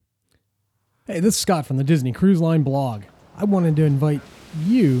Hey, this is Scott from the Disney Cruise Line blog. I wanted to invite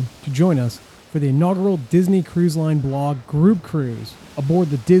you to join us for the inaugural Disney Cruise Line blog group cruise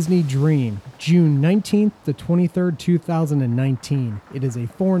aboard the Disney Dream, June 19th to 23rd, 2019. It is a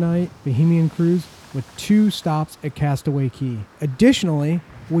 4-night Bohemian cruise with 2 stops at Castaway Cay. Additionally,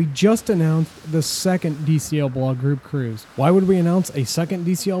 we just announced the second DCL blog group cruise. Why would we announce a second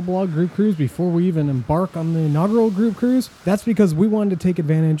DCL blog group cruise before we even embark on the inaugural group cruise? That's because we wanted to take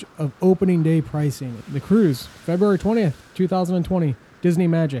advantage of opening day pricing. The cruise, February 20th, 2020, Disney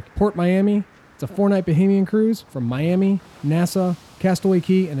Magic, Port Miami. It's a 4-night Bohemian cruise from Miami, Nassau, Castaway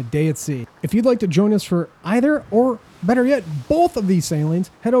Cay, and a day at sea. If you'd like to join us for either, or better yet, both of these sailings,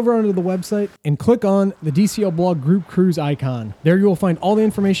 head over onto the website and click on the DCL blog group cruise icon. There you will find all the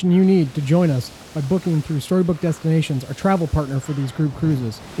information you need to join us by booking through Storybook Destinations, our travel partner for these group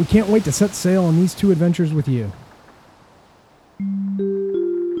cruises. We can't wait to set sail on these 2 adventures with you.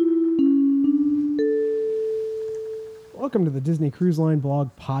 Welcome to the Disney Cruise Line blog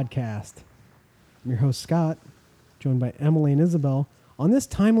podcast. I'm your host, Scott, joined by Emily and Isabel on this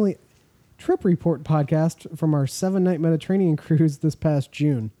timely trip report podcast from our 7-night Mediterranean cruise this past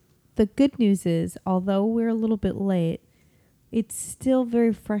June. The good news is, although we're a little bit late, it's still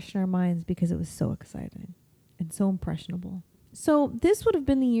very fresh in our minds because it was so exciting and so impressionable. So this would have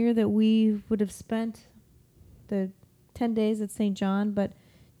been the year that we would have spent the 10 days at St. John, but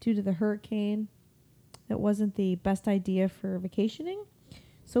due to the hurricane, that wasn't the best idea for vacationing.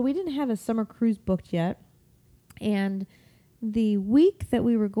 So we didn't have a summer cruise booked yet. And the week that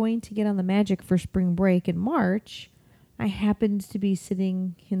we were going to get on the Magic for spring break in March, I happened to be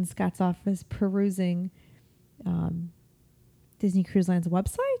sitting in Scott's office perusing Disney Cruise Line's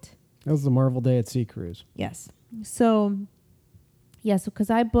website. That was the Marvel Day at Sea cruise. Yes. So because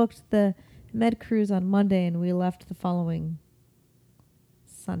I booked the Med cruise on Monday and we left the following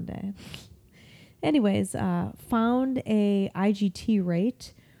Sunday. Anyways, found a IGT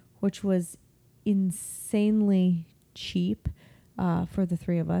rate, which was insanely cheap for the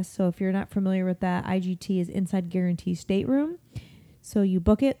 3 of us. So if you're not familiar with that, IGT is Inside Guarantee Stateroom. So you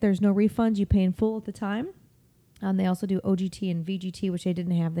book it. There's no refunds. You pay in full at the time. They also do OGT and VGT, which they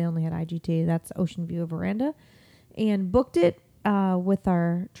didn't have. They only had IGT. That's Ocean View of Veranda. And booked it with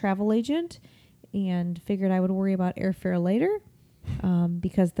our travel agent and figured I would worry about airfare later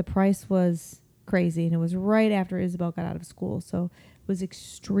because the price was crazy. And it was right after Isabel got out of school. So it was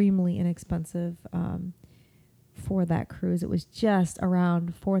extremely inexpensive for that cruise. It was just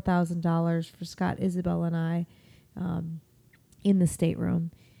around $4,000 for Scott, Isabel, and I in the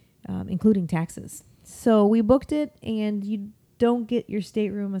stateroom, including taxes. So we booked it, and you don't get your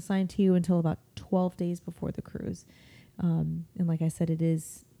stateroom assigned to you until about 12 days before the cruise. And like I said, it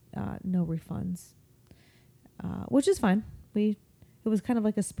is no refunds, which is fine. It was kind of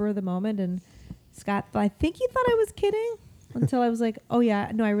like a spur of the moment, and Scott, I think he thought I was kidding until I was like, oh yeah,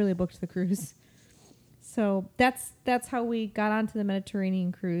 no, I really booked the cruise. So that's how we got onto the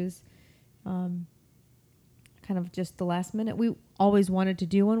Mediterranean cruise. Kind of just the last minute. We always wanted to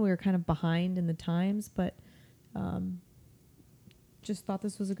do one. We were kind of behind in the times, but just thought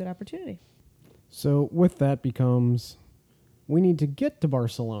this was a good opportunity. So with that becomes, we need to get to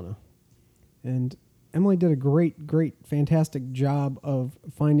Barcelona. And Emily did a great, fantastic job of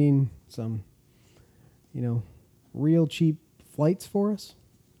finding some, real cheap flights for us,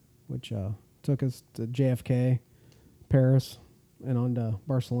 which took us to JFK, Paris, and on to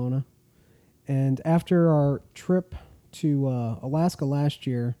Barcelona. And after our trip to Alaska last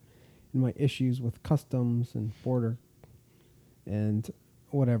year, and my issues with customs and border and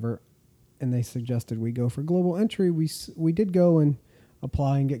whatever, and they suggested we go for global entry, we did go and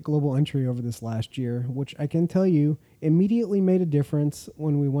apply and get global entry over this last year, which I can tell you immediately made a difference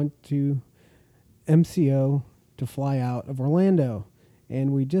when we went to MCO to fly out of Orlando.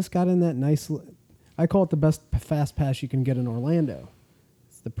 And we just got in that nice, I call it the best fast pass you can get in Orlando.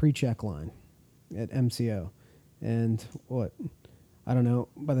 It's the pre-check line at MCO. And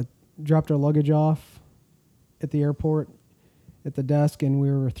dropped our luggage off at the airport at the desk, and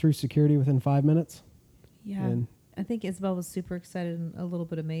we were through security within 5 minutes. Yeah. And I think Isabel was super excited and a little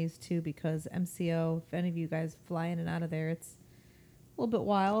bit amazed too, because MCO, if any of you guys fly in and out of there, it's a little bit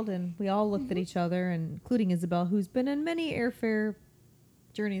wild. And we all looked at each other, and including Isabel, who's been in many airfare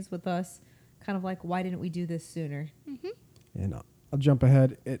journeys with us, kind of like, why didn't we do this sooner? Mm-hmm. And I'll jump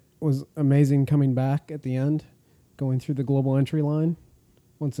ahead. It was amazing coming back at the end, going through the global entry line.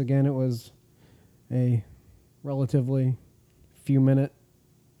 Once again, it was a relatively few-minute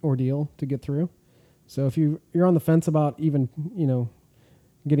ordeal to get through. So if you're on the fence about even,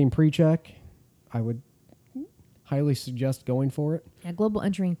 getting pre-check, I would highly suggest going for it. Yeah, global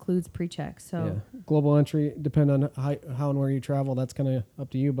entry includes pre-check. So Global entry, depend on how and where you travel. That's kind of up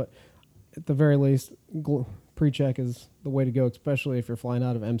to you. But at the very least, pre-check is the way to go, especially if you're flying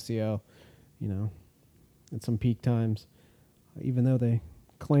out of MCO, at some peak times. Even though they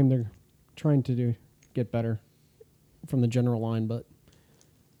claim they're trying to get better from the general line, but,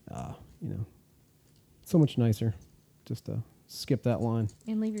 so much nicer just to skip that line.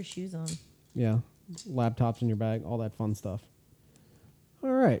 And leave your shoes on. Yeah, laptops in your bag, all that fun stuff.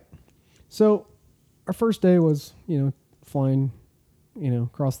 All right. So our first day was, flying,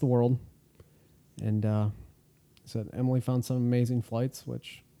 across the world. And said Emily found some amazing flights,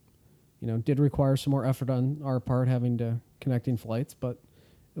 which, did require some more effort on our part having to connecting flights, but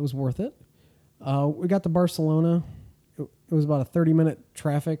it was worth it. We got to Barcelona. It was about a 30-minute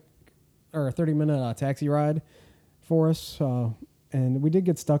taxi ride for us. And we did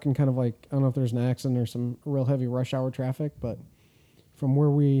get stuck in kind of like, I don't know if there's an accident or some real heavy rush hour traffic, but from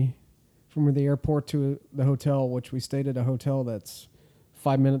the airport to the hotel, which we stayed at a hotel that's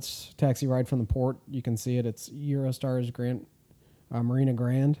 5 minutes taxi ride from the port. You can see it. It's Eurostar's Marina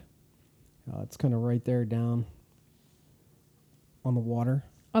Grand. It's kind of right there down on the water.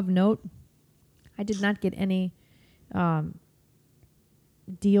 Of note, I did not get any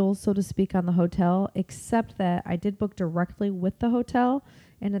deals, so to speak, on the hotel, except that I did book directly with the hotel.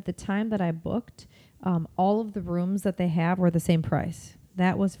 And at the time that I booked, all of the rooms that they have were the same price.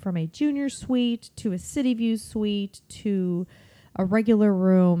 That was from a junior suite to a city view suite to a regular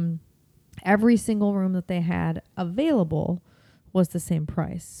room. Every single room that they had available was the same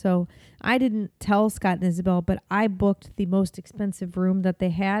price. So I didn't tell Scott and Isabel, but I booked the most expensive room that they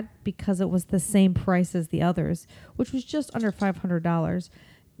had because it was the same price as the others, which was just under $500.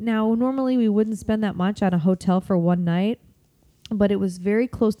 Now, normally we wouldn't spend that much on a hotel for one night, but it was very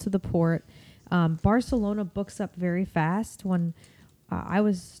close to the port. Barcelona books up very fast. When I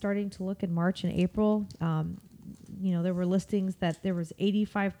was starting to look in March and April, there were listings that there was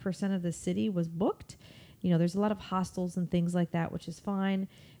 85% of the city was booked. There's a lot of hostels and things like that, which is fine.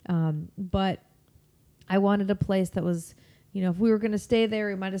 But I wanted a place that was, if we were going to stay there,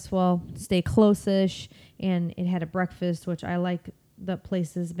 we might as well stay close-ish. And it had a breakfast, which I like the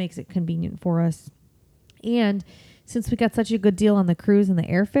places, makes it convenient for us. And since we got such a good deal on the cruise and the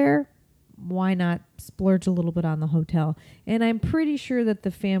airfare, why not splurge a little bit on the hotel? And I'm pretty sure that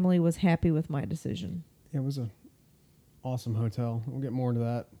the family was happy with my decision. It was a awesome hotel. We'll get more into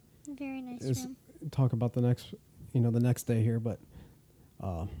that. Very nice room. Talk about the next day here, but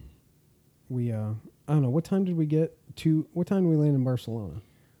we I don't know, what time did we land in Barcelona?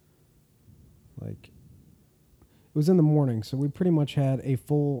 Like, it was in the morning, so we pretty much had a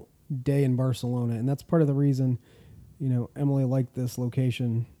full day in Barcelona, and that's part of the reason Emily liked this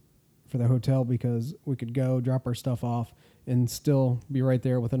location for the hotel, because we could go drop our stuff off and still be right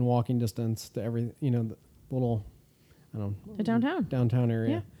there within walking distance to the little, The downtown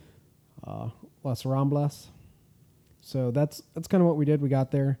area. Las Ramblas. So that's kind of what we did. We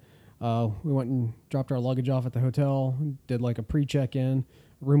got there. We went and dropped our luggage off at the hotel, did like a pre-check-in.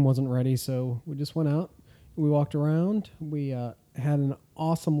 Room wasn't ready, so we just went out. We walked around. We had an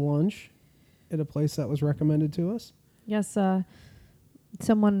awesome lunch at a place that was recommended to us. Yes,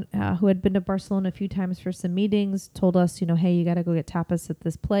 someone who had been to Barcelona a few times for some meetings told us, hey, you got to go get tapas at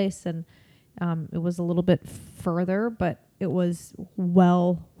this place. And it was a little bit further, but it was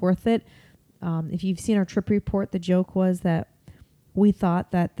well worth it. If you've seen our trip report, the joke was that we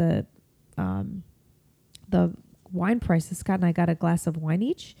thought that the wine prices, Scott and I got a glass of wine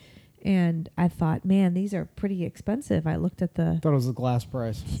each. And I thought, man, these are pretty expensive. I looked at I thought it was the glass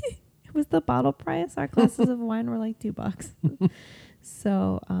price. It was the bottle price. Our glasses of wine were like $2.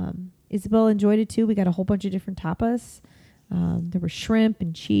 So Isabel enjoyed it too. We got a whole bunch of different tapas. There were shrimp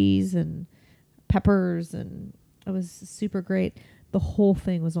and cheese and peppers, and it was super great. The whole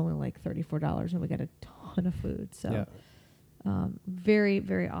thing was only like $34, and we got a ton of food. So very,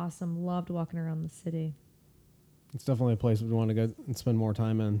 very awesome. Loved walking around the city. It's definitely a place we'd want to go and spend more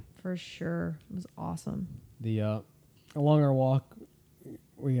time in. For sure. It was awesome. Along our walk,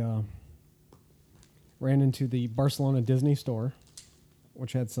 we ran into the Barcelona Disney store,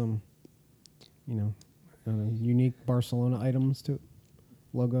 which had some, unique Barcelona items to it.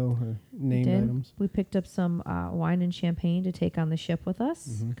 Logo or named items. We picked up some wine and champagne to take on the ship with us,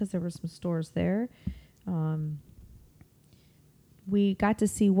 because there were some stores there. We got to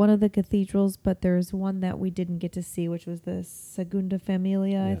see one of the cathedrals, but there's one that we didn't get to see, which was the Segunda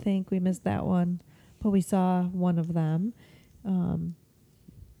Familia, I think. We missed that one, but we saw one of them. Being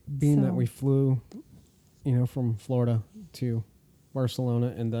that we flew, from Florida to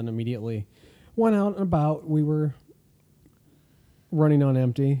Barcelona and then immediately went out and about. We were running on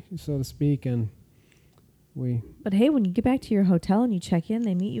empty, so to speak, and we But hey, when you get back to your hotel and you check in,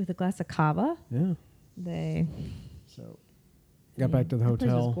 they meet you with a glass of cava. yeah. They So got back to the that place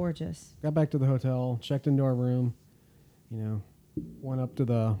hotel. was gorgeous. Got back to the hotel, checked into our room, went up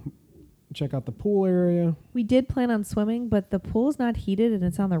to check out the pool area. We did plan on swimming, but the pool's not heated and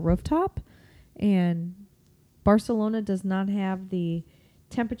it's on the rooftop. And Barcelona does not have the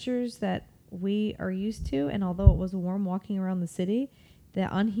temperatures that we are used to. And although it was warm walking around the city,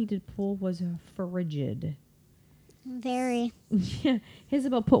 the unheated pool was frigid. Very. Yeah,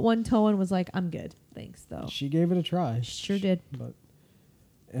 Isabel put one toe in and was like, I'm good. Thanks, though. She gave it a try. Sure did.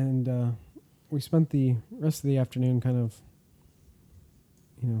 And we spent the rest of the afternoon kind of,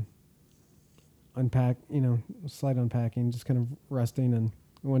 slight unpacking, just kind of resting. And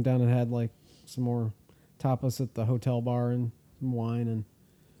we went down and had like some more tapas at the hotel bar and some wine. And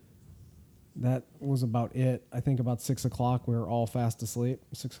that was about it. I think about 6 o'clock, we were all fast asleep,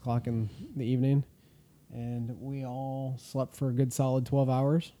 6 o'clock in the evening. And we all slept for a good solid 12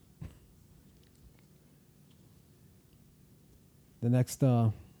 hours. The next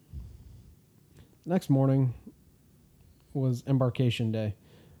morning was embarkation day.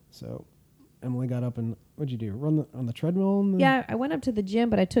 So Emily got up and what'd you do? Run on the treadmill? Yeah, I went up to the gym,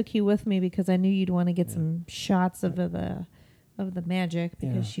 but I took you with me because I knew you'd want to get some shots of the magic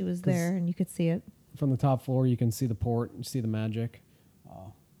because she was there and you could see it. From the top floor, you can see the port, you see the magic.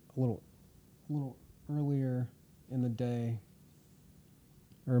 A little earlier in the day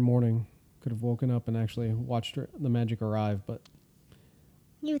or morning, could have woken up and actually watched the magic arrive, but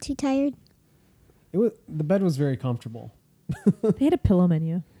You were too tired? the bed was very comfortable. They had a pillow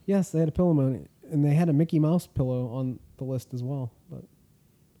menu. Yes, they had a pillow menu, and they had a Mickey Mouse pillow on the list as well, but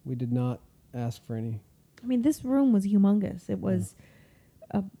we did not ask for any. I mean, this room was humongous. It was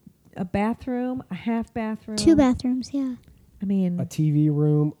a bathroom, a half bathroom. 2 bathrooms, yeah. I mean, A TV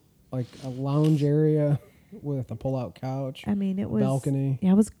room, like a lounge area with a pull-out couch. it was balcony.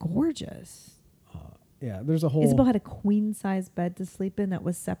 Yeah, it was gorgeous. Yeah, there's a whole. Isabel had a queen size bed to sleep in that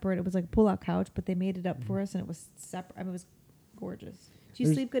was separate. It was like a pull out couch, but they made it up for us, and it was separate. I mean, it was gorgeous. Did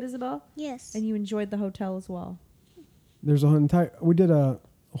you sleep good, Isabel? Yes. And you enjoyed the hotel as well. There's we did a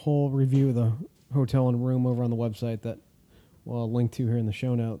whole review of the hotel and room over on the website that I'll link to here in the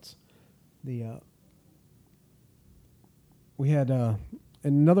show notes. We had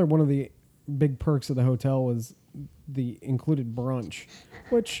another one of the big perks of the hotel was the included brunch,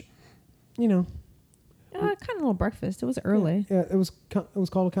 which, Kind of little breakfast. It was early. Yeah, it was called a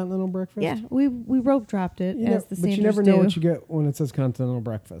continental breakfast. Yeah, we rope dropped it as the but Sanders you never know do. what you get when it says continental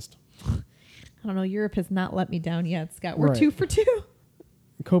breakfast. I don't know. Europe has not let me down yet, Scott. We're Right. 2 for 2.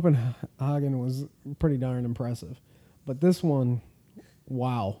 Copenhagen was pretty darn impressive, but this one,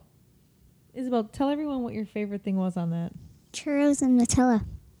 wow. Isabel, tell everyone what your favorite thing was on that. Churros and Nutella.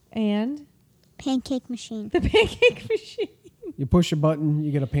 And Pancake machine. the pancake machine. You push a button,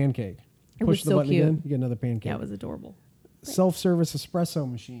 you get a pancake. It Push was the so button cute. again, you get another pancake. Yeah, it was adorable. Self-service espresso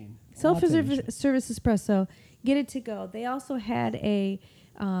machine. Self-service espresso. Get it to go. They also had a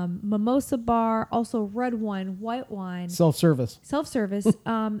mimosa bar, also red wine, white wine. Self-service. Self-service.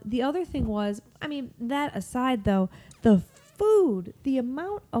 The other thing was, that aside though, the food, the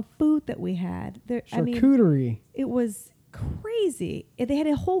amount of food that we had. Charcuterie. It was crazy. They had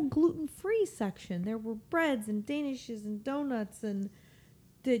a whole gluten-free section. There were breads and danishes and donuts and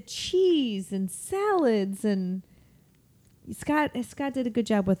the cheese and salads, and Scott did a good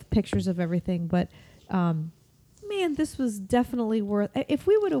job with pictures of everything. But man, this was definitely worth. If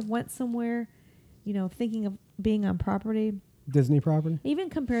we would have went somewhere, thinking of being on property, Disney property. even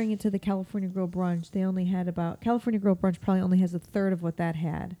comparing it to the California Grill brunch, they only had California Grill brunch probably only has a third of what that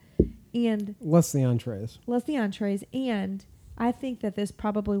had, and Less the entrees. And I think that this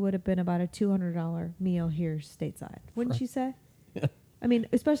probably would have been about a $200 meal here stateside, wouldn't you say? Yeah. I mean,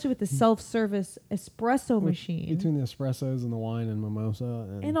 especially with the self-service espresso machine Between the espressos and the wine and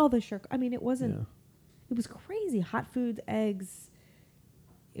mimosa. and all the shark. I mean, it wasn't. Yeah. It was crazy. Hot foods, eggs.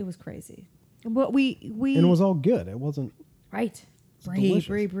 It was crazy. But we And it was all good. It wasn't. right. It's Brie. delicious.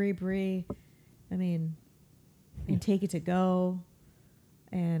 I mean, and take it to go.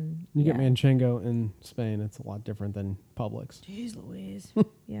 And You get Manchego in Spain, it's a lot different than Publix. Jeez Louise.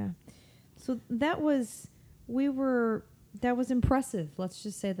 Yeah. So that was impressive. Let's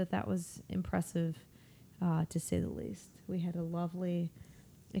just say that was impressive, to say the least. We had a lovely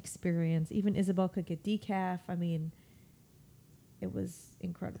experience. Even Isabel could get decaf. I mean, it was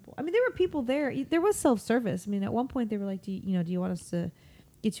incredible. I mean, there were people there. There was self-service. I mean, at one point they were like, do you want us to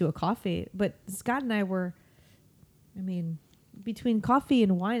get you a coffee? But Scott and I were, between coffee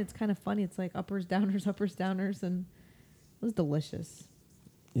and wine, it's kind of funny. It's like uppers, downers, and it was delicious.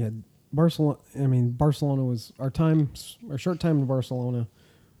 Yeah, Barcelona. I mean, Barcelona was our short time in Barcelona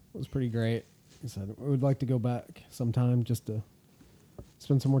was pretty great. Like I said, we would like to go back sometime just to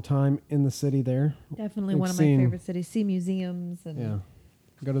spend some more time in the city there. Definitely We've one of my seen- favorite cities. See museums and Yeah,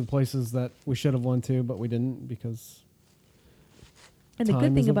 go to the places that we should have went to, but we didn't because. And the Time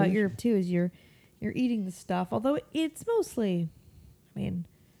good is thing of an about issue. Europe too is you're eating the stuff. Although it's mostly, I mean,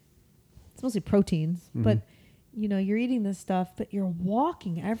 it's mostly proteins, Mhm. but you're eating this stuff, but you're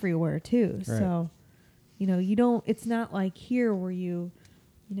walking everywhere too. Right. So, you don't. It's not like here where you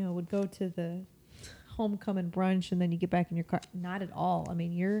would go to the homecoming brunch and then you get back in your car. Not at all. I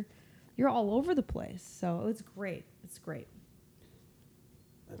mean, you're all over the place. So it's great. It's great.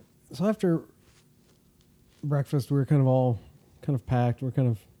 So after breakfast, we were all kind of packed. We're kind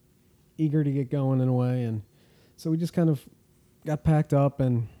of eager to get going in a way, and so we just kind of got packed up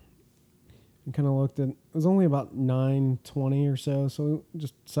and kind of looked at. It was only about 9:20 or so, so we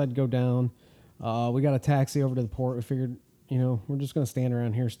just decided to go down. We got a taxi over to the port. We figured, we're just going to stand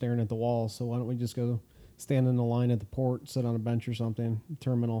around here staring at the wall, so why don't we just go stand in the line at the port, sit on a bench or something,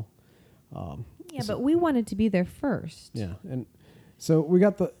 terminal. Yeah, So- but we wanted to be there first. Yeah, and so we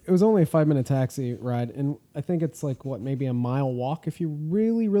got it was only a 5-minute taxi ride, and I think it's like maybe a mile walk if you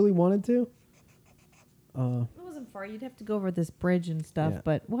really, really wanted to. It wasn't far. You'd have to go over this bridge and stuff, Yeah.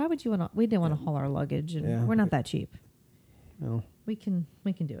 but why would you want to? We didn't want to haul our luggage, and Yeah. we're not that cheap. No. We can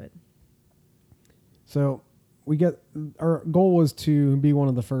do it. So our goal was to be one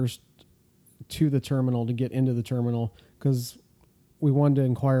of the first to the terminal, to get into the terminal, because we wanted to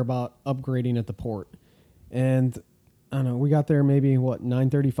inquire about upgrading at the port. And I don't know, we got there maybe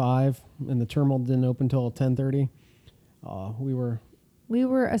 9:35, and the terminal didn't open until 10:30. We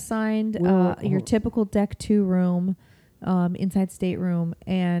were assigned We were- your typical deck 2 room, inside stateroom,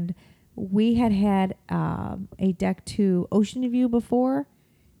 and we had a deck 2 ocean view before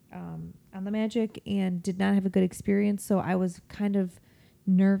on the Magic and did not have a good experience. So I was kind of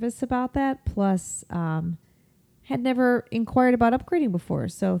nervous about that. Plus, had never inquired about upgrading before,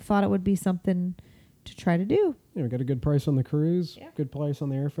 so thought it would be something to try to do. we got a good price on the cruise, Yeah. good price on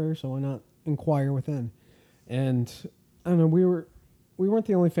the airfare, so why not inquire within? And I don't know, we weren't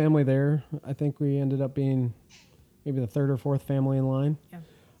the only family there. I think we ended up being maybe the third or fourth family in line.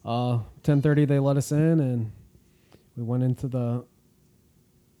 Yeah. 10:30 they let us in, and we went into the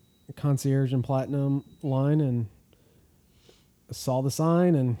concierge and platinum line and saw the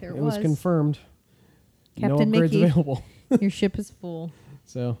sign, and There it it was was. confirmed. No Captain upgrades Mickey. available. Your ship is full.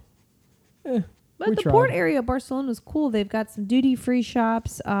 So, But We the tried. port area of Barcelona is cool. They've got some duty-free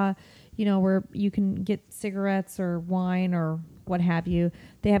shops, where you can get cigarettes or wine or what have you.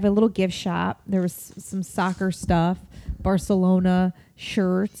 They have a little gift shop. There was some soccer stuff, Barcelona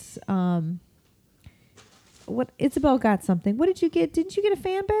shirts. What Isabel got something. What did you get? Didn't you get a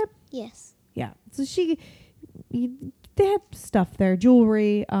fan, babe? Yes. Yeah. So they had stuff there,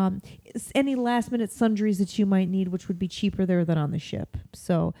 jewelry, any last minute sundries that you might need, which would be cheaper there than on the ship.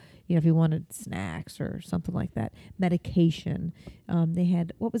 So, if you wanted snacks or something like that, medication, they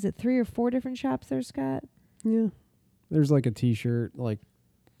had, 3 or 4 different shops there, Scott? yeah. There's like a T-shirt, that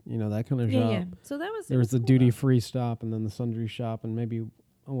kind of shop. Yeah. So that was, There was the duty-free stop, and then the sundry shop, and maybe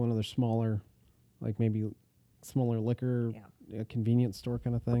one other smaller, smaller liquor, a convenience store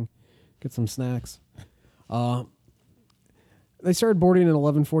kind of thing. Get some snacks. They started boarding at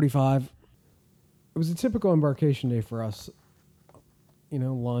 11:45. It was a typical embarkation day for us.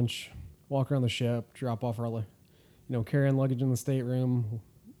 Lunch, walk around the ship, drop off our, carry on luggage in the stateroom,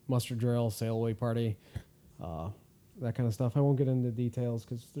 muster drill, sail away party, that kind of stuff. I won't get into details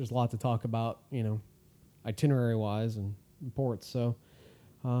because there's a lot to talk about, itinerary-wise and ports. So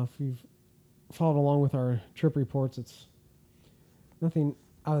if you've followed along with our trip reports, it's nothing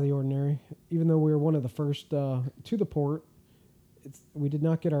out of the ordinary. Even though we were one of the first to the port, we did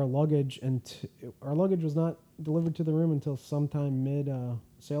not get our luggage, and our luggage was not delivered to the room until sometime mid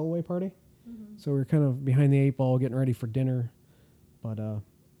sail away party. Mm-hmm. So we were kind of behind the 8 ball, getting ready for dinner, but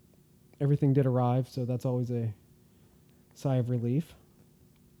everything did arrive, so that's always a sigh of relief.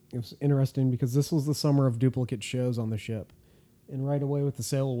 It was interesting because this was the summer of duplicate shows on the ship, and right away with the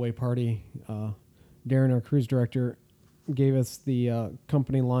sail away party, Darren, our cruise director, gave us the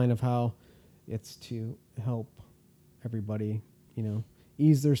company line of how it's to help everybody,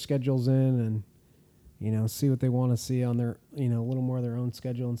 ease their schedules in and, see what they want to see on their, a little more of their own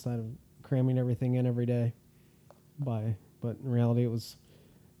schedule instead of cramming everything in every day. But in reality, it was,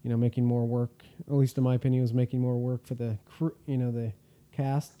 making more work, at least in my opinion, it was making more work for the crew, the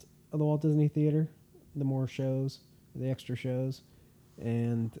cast of the Walt Disney Theater, the more shows, the extra shows.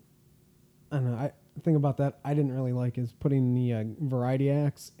 And I don't know, the thing about that I didn't really like is putting the variety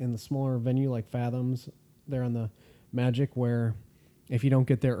acts in the smaller venue like Fathoms there on the Magic, where if you don't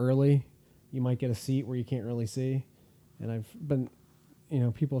get there early, you might get a seat where you can't really see. And I've been,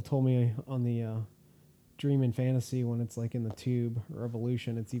 people have told me on the Dream and Fantasy, when it's like in the Tube or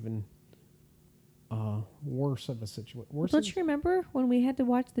Evolution, it's even worse of a situation. Don't you remember when we had to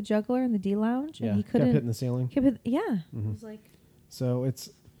watch the Juggler in the D Lounge? Yeah, And he couldn't kept hitting the ceiling. It was like, So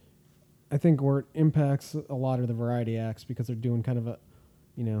I think where it impacts a lot of the variety acts, because they're doing kind of a,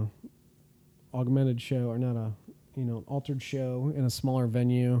 augmented show, or not a, altered show in a smaller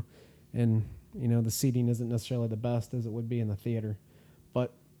venue, and the seating isn't necessarily the best as it would be in the theater.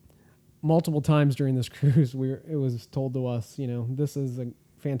 But multiple times during this cruise, it was told to us, this is a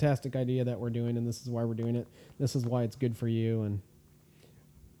fantastic idea that we're doing, and this is why we're doing it. This is why it's good for you. And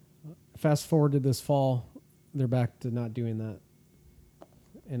fast forward to this fall, they're back to not doing that,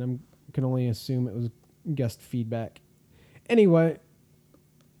 and I can only assume it was guest feedback. Anyway,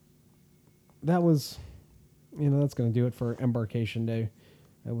 that was, that's going to do it for Embarkation Day.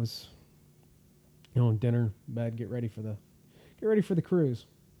 It was, dinner, bed, get ready for the cruise.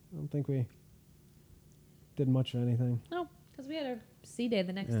 I don't think we did much of anything. no, because we had our sea day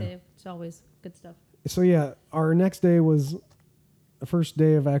the next day, which is always good stuff. So yeah, our next day was the first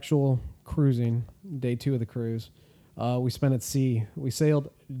day of actual cruising, day 2 of the cruise. We spent at sea. We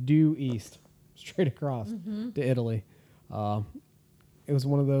sailed due east, straight across to Italy. It was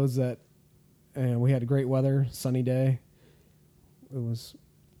one of those that, we had great weather, sunny day. It was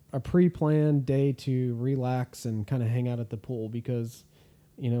a pre-planned day to relax and kind of hang out at the pool, because,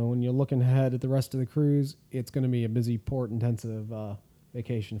 when you're looking ahead at the rest of the cruise, it's going to be a busy port-intensive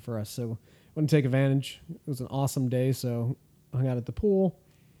vacation for us. So I want to take advantage. It was an awesome day, so hung out at the pool.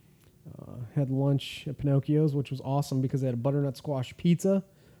 Had lunch at Pinocchio's, which was awesome because they had a butternut squash pizza.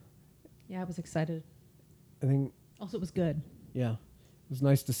 Yeah, I was excited. I think, Also, it was good. yeah, it was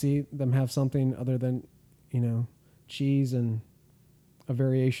nice to see them have something other than, cheese and a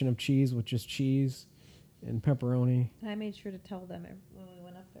variation of cheese with just cheese and pepperoni. And I made sure to tell them when we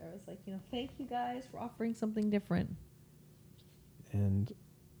went up there. I was like, thank you guys for offering something different. And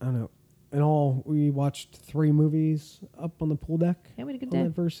I don't know. In all, we watched 3 movies up on the pool deck. Yeah, we had a good on day.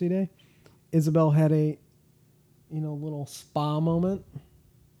 that first sea day. Isabel had a, little spa moment.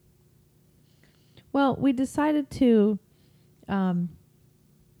 Well, we decided to. I've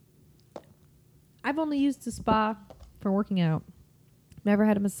only used the spa for working out. Never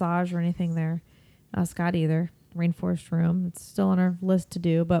had a massage or anything there. Scott either. Rainforest Room. It's still on our list to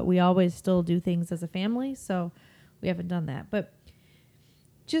do, but we always still do things as a family, so we haven't done that. But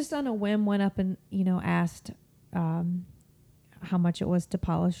just on a whim, went up and asked how much it was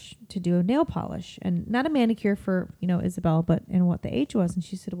to do a nail polish, and not a manicure for Isabel, but and what the age was. And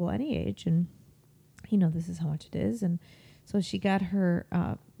she said, well, any age, and this is how much it is. And so she got her.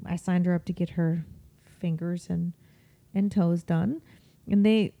 I signed her up to get her fingers and toes done, and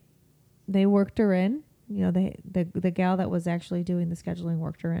they worked her in. The gal that was actually doing the scheduling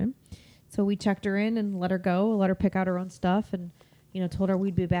worked her in. So we checked her in and let her go, let her pick out her own stuff, and told her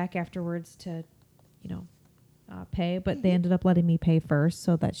we'd be back afterwards to pay. But they ended up letting me pay first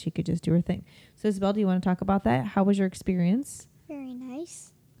so that she could just do her thing. So Isabel, do you want to talk about that? How was your experience? Very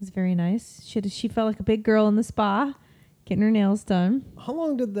nice. It was very nice. She felt like a big girl in the spa, getting her nails done. How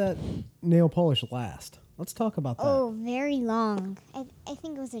long did that nail polish last? Let's talk about that. Oh, very long. I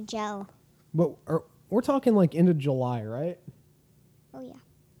think it was a gel. But we're talking like into July, right? Oh,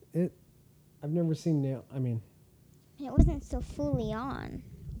 yeah. I've never seen nail. I mean, It wasn't so fully on.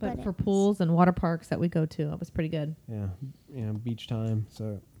 But for pools and water parks that we go to, it was pretty good. yeah, beach time.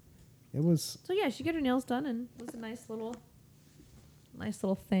 So it was. So yeah, she got her nails done, and it was a nice little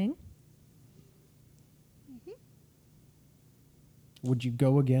thing. Would you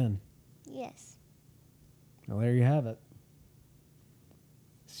go again? Yes. Well, there you have it.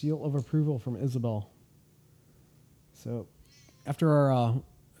 Seal of approval from Isabel. So, after our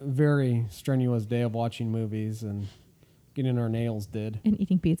very strenuous day of watching movies and getting our nails did And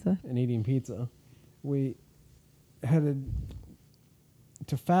eating pizza. and eating pizza, we headed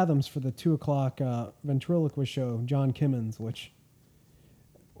to Fathoms for the 2:00 ventriloquist show, John Kimmons, which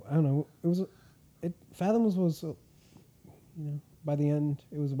I don't know. Fathoms was, by the end,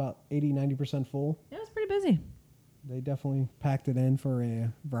 it was about 80-90% full. Yeah, it was pretty busy. They definitely packed it in for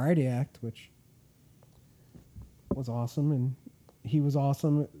a variety act, which was awesome, and he was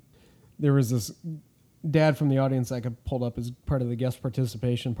awesome. There was this dad from the audience that got pulled up as part of the guest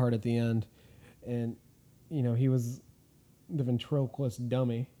participation part at the end, and he was the ventriloquist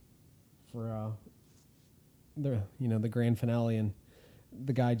dummy for the grand finale, and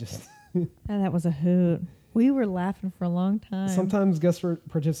the guy just That was a hoot. We were laughing for a long time. sometimes guest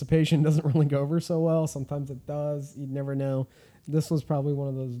participation doesn't really go over so well. Sometimes it does. You never know. This was probably one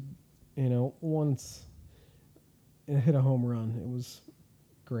of those, once it hit a home run. It was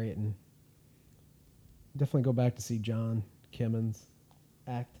great, and definitely go back to see John Kimmons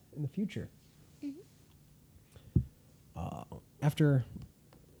act in the future. After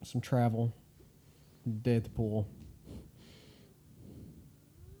some travel, day at the pool,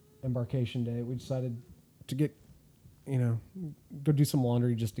 embarkation day, we decided to get, go do some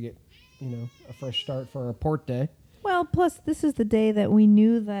laundry just to get, a fresh start for our port day. Well, plus this is the day that we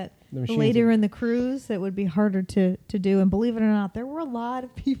knew that The machines later are- in the cruise it would be harder to do. And believe it or not, there were a lot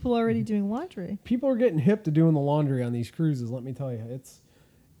of people already doing laundry. People are getting hip to doing the laundry on these cruises. Let me tell you,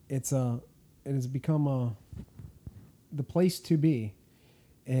 it has become the place to be,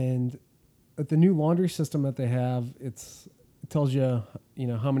 and with the new laundry system that they have, it tells you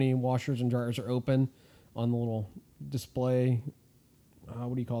how many washers and dryers are open on the little display.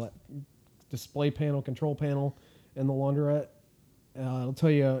 What do you call that? Display panel, control panel, in the laundrette. It'll tell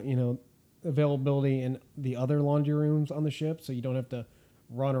you availability in the other laundry rooms on the ship, so you don't have to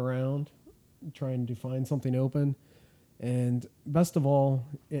run around trying to find something open. And best of all,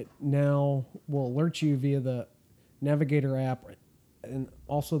 it now will alert you via the Navigator app and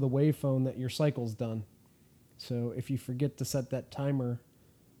also the Wave phone that your cycle's done. So if you forget to set that timer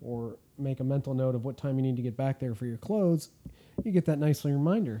or make a mental note of what time you need to get back there for your clothes, you get that nice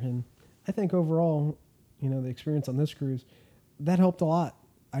reminder. And I think overall, the experience on this cruise, that helped a lot.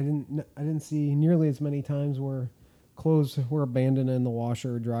 I didn't see nearly as many times where clothes were abandoned in the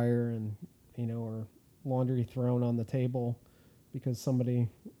washer or dryer and, or laundry thrown on the table because somebody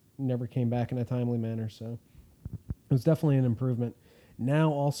never came back in a timely manner. So it was definitely an improvement.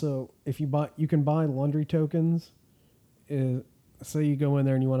 Now also, if you can buy laundry tokens. Say you go in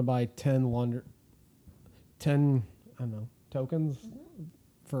there and you want to buy 10 tokens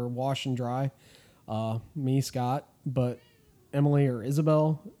for wash and dry. Me, Scott, but Emily or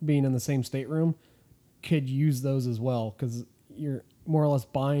Isabel, being in the same stateroom, could use those as well, because you're more or less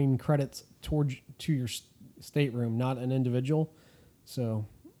buying credits to your stateroom, not an individual. So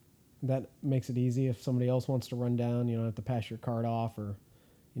that makes it easy. If somebody else wants to run down, you don't have to pass your card off or,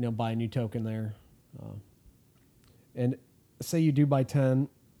 buy a new token there. And say you do buy 10,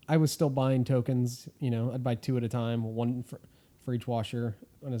 I was still buying tokens. I'd buy 2 at a time, one for each washer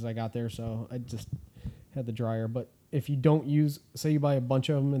as I got there. So I just had the dryer. But if you don't say you buy a bunch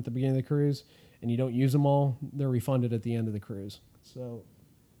of them at the beginning of the cruise and you don't use them all, they're refunded at the end of the cruise. So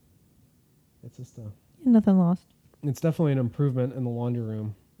it's just Nothing lost. it's definitely an improvement in the laundry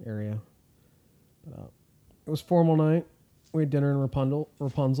room area. But, it was formal night. We had dinner in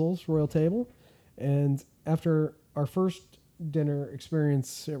Rapunzel's royal table, and after our first dinner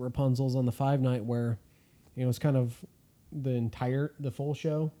experience at Rapunzel's on the 5 night, where it's kind of the full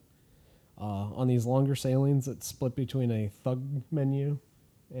show, on these longer sailings, it's split between a thug menu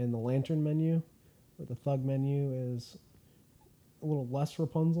and the lantern menu, where the thug menu is a little less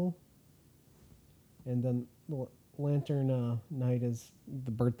Rapunzel, and then the lantern night is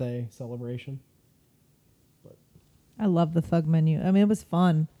the birthday celebration. I love the thug menu. I mean, it was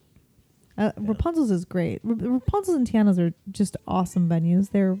fun. Rapunzel's is great. Rapunzel's and Tiana's are just awesome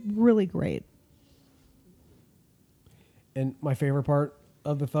venues. They're really great. And my favorite part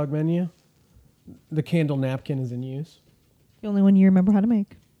of the thug menu, the candle napkin is in use. The only one you remember how to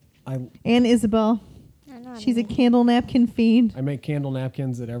make. And Isabel. She's a candle napkin fiend. I make candle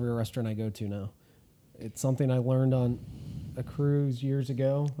napkins at every restaurant I go to now. It's something I learned on a cruise years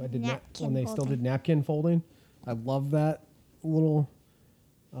ago. I did when they still did napkin folding. I love that little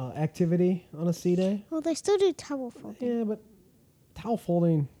activity on a sea day. Well, they still do towel folding. Yeah, but towel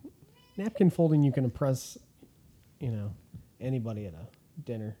folding, napkin folding, you can impress, anybody at a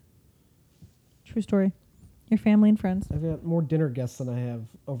dinner. True story. Your family and friends. I've got more dinner guests than I have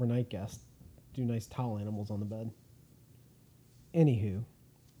overnight guests. Do nice towel animals on the bed. Anywho,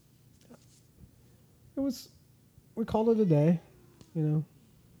 we called it a day.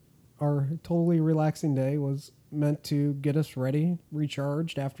 Our totally relaxing day was meant to get us ready,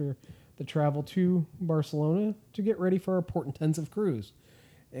 recharged after the travel to Barcelona to get ready for our port-intensive cruise.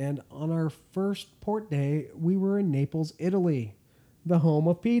 And on our first port day, we were in Naples, Italy, the home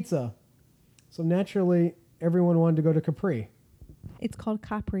of pizza. So naturally, everyone wanted to go to Capri. It's called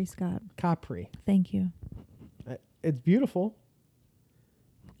Capri, Scott. Capri. Thank you. It's beautiful.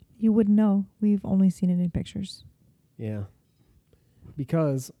 You wouldn't know. We've only seen it in pictures. Yeah.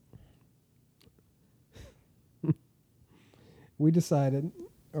 Because we decided,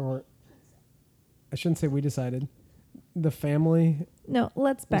 or I shouldn't say we decided. The family No,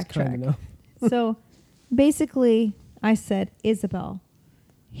 let's was kind backtrack. enough. So basically, I said, Isabel,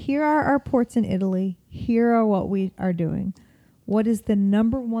 here are our ports in Italy. Here are what we are doing. What is the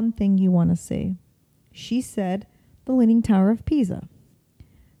number one thing you want to see? She said, the Leaning Tower of Pisa.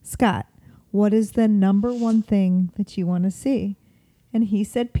 Scott, what is the number one thing that you want to see? And he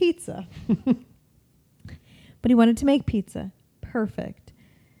said pizza. But he wanted to make pizza. Perfect.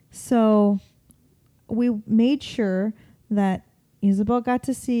 So we made sure that Isabel got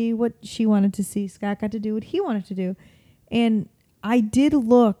to see what she wanted to see. Scott got to do what he wanted to do. And I did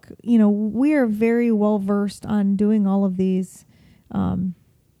look, we are very well versed on doing all of these.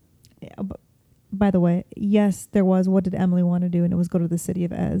 By the way, yes, there was, what did Emily want to do? And it was go to the city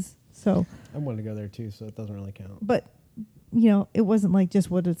of Ez. So I wanted to go there too, so it doesn't really count. But, it wasn't like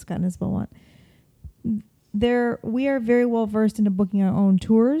just what did Scott and Isabel want. We are very well versed into booking our own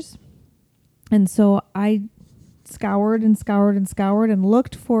tours. And so I scoured and scoured and scoured and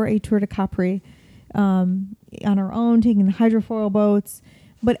looked for a tour to Capri on our own, taking the hydrofoil boats.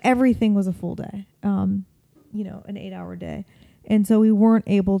 But everything was a full day, an 8-hour day. And so we weren't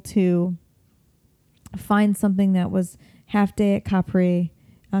able to find something that was half day at Capri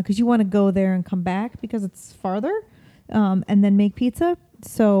because you want to go there and come back because it's farther and then make pizza.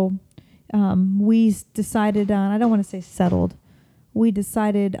 So we decided on, I don't want to say settled, we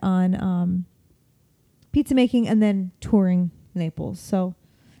decided on pizza making and then touring Naples. So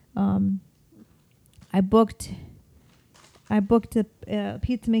I booked a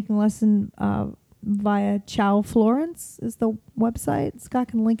pizza making lesson via Ciao Florence is the website. Scott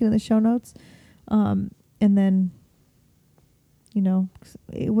can link it in the show notes. And then,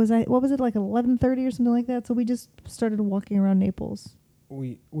 it was, what was it, like 11:30 or something like that? So we just started walking around Naples.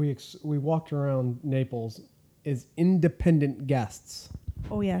 We walked around Naples as independent guests.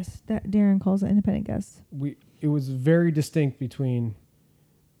 Oh yes, that Darren calls it independent guests. It was very distinct between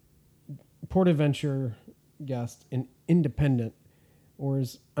Portaventure guest and independent,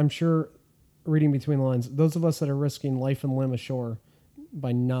 whereas I'm sure, reading between the lines, those of us that are risking life and limb ashore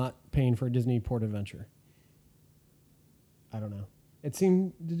by not paying for a Disney Portaventure. I don't know. It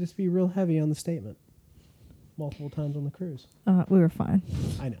seemed to just be real heavy on the statement multiple times on the cruise. We were fine.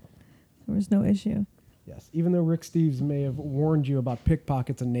 I know. There was no issue. Yes, even though Rick Steves may have warned you about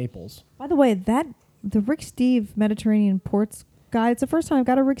pickpockets in Naples. By the way, the Rick Steve Mediterranean Ports Guide, it's the first time I've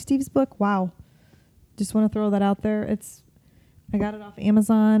got a Rick Steves book. Wow. Just want to throw that out there. I got it off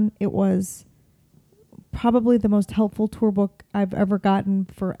Amazon. It was probably the most helpful tour book I've ever gotten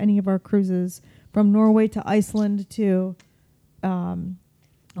for any of our cruises, from Norway to Iceland to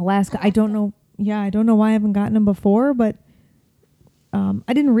Alaska. I don't know why I haven't gotten them before, but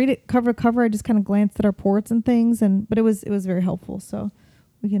I didn't read it cover to cover. I just kind of glanced at our ports and things, but it was very helpful. So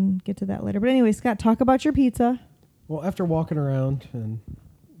we can get to that later. But anyway, Scott, talk about your pizza. Well, after walking around and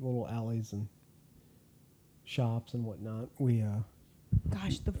little alleys and shops and whatnot,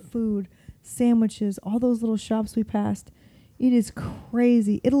 Gosh, the food, sandwiches, all those little shops we passed. It is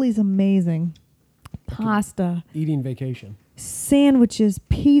crazy. Italy's amazing. Pasta. Eating vacation. Sandwiches,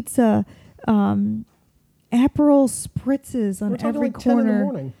 pizza, Aperol spritzes on every like corner. 10 in the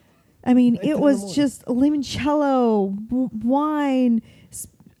morning. I mean, Like it 10 in the was morning. just limoncello, wine.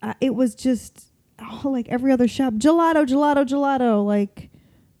 It was just like every other shop. Gelato. Like,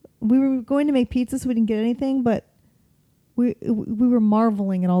 we were going to make pizza, so we didn't get anything, but we were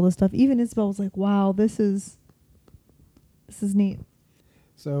marveling at all this stuff. Even Isabel was like, "Wow, this is neat."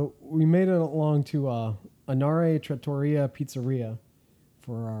 So we made it along to Anare Trattoria Pizzeria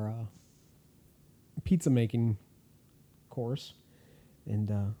for our pizza making course,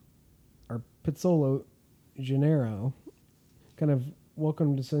 and our Pizzolo Gennaro kind of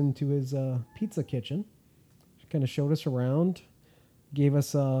welcomed us into his pizza kitchen. He kind of showed us around, gave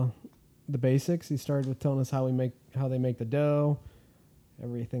us the basics. He started with telling us how they make the dough,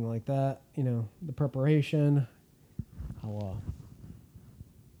 everything like that. The preparation, how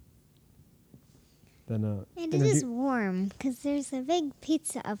then And it is warm because there's a big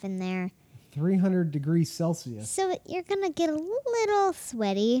pizza oven there. 300 degrees Celsius. So you're going to get a little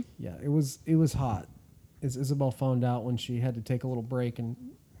sweaty. Yeah, it was hot. As Isabel found out when she had to take a little break and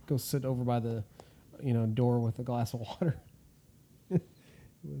go sit over by the door with a glass of water.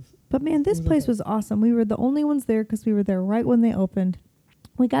 But man, this place was awesome. We were the only ones there because we were there right when they opened.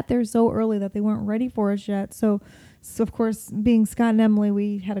 We got there so early that they weren't ready for us yet. So of course, being Scott and Emily,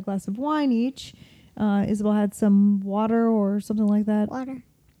 we had a glass of wine each. Isabel had some water or something like that. Water.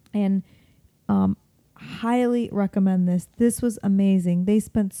 And highly recommend this. This was amazing. They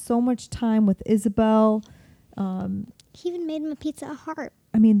spent so much time with Isabel. He even made him a pizza heart.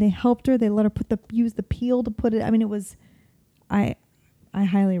 I mean, they helped her. They let her use the peel to put it. I mean, it was, I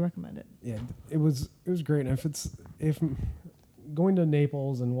highly recommend it. Yeah, it was great. And if going to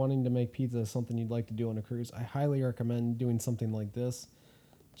Naples and wanting to make pizza is something you'd like to do on a cruise, I highly recommend doing something like this.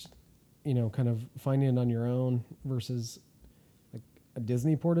 You know, kind of finding it on your own versus like a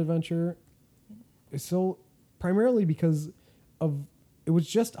Disney port adventure. So primarily because it was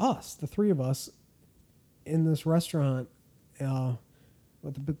just us, the three of us, in this restaurant.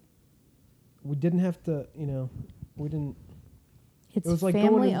 But we didn't have to, we didn't. It's It was like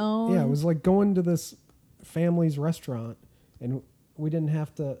family owned. Yeah, it was like going to this family's restaurant, and we didn't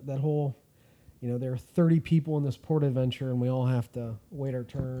have to. That whole, there are 30 people in this port adventure, and we all have to wait our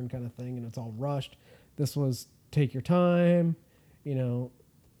turn, kind of thing, and it's all rushed. This was take your time,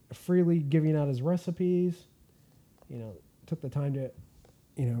 freely giving out his recipes. Took the time to,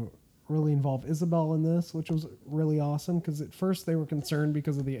 really involve Isabel in this, which was really awesome because at first they were concerned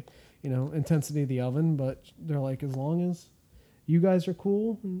because of the, intensity of the oven, but they're like, as long as you guys are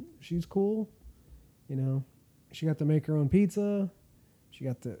cool and she's cool, she got to make her own pizza.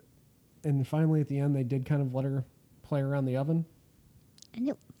 And finally at the end they did kind of let her play around the oven.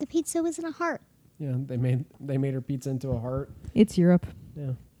 And the pizza was in a heart. Yeah, they made her pizza into a heart. It's Europe.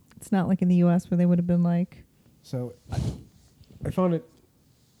 Yeah. It's not like in the U.S. where they would have been like. So I found it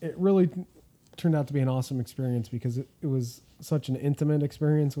really turned out to be an awesome experience because it was such an intimate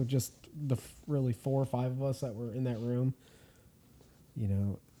experience with just the really 4 or 5 of us that were in that room.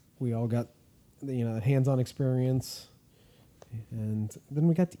 We all got the hands-on experience, and then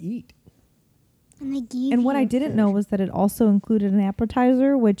we got to eat. And they gave And what I didn't know was that it also included an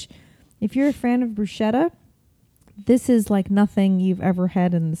appetizer, which, if you're a fan of bruschetta, this is like nothing you've ever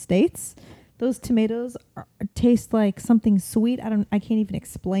had in the States. Those tomatoes taste like something sweet. I can't even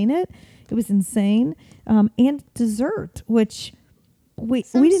explain it. It was insane. And dessert, which we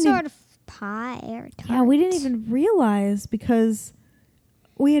didn't sort of pie or tart. Yeah, we didn't even realize because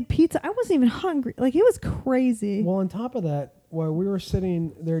we had pizza. I wasn't even hungry. Like, it was crazy. Well, on top of that, while we were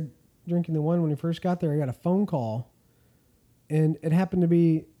sitting there drinking the wine when we first got there, I got a phone call, and it happened to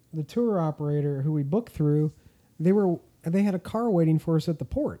be the tour operator who we booked through. They had a car waiting for us at the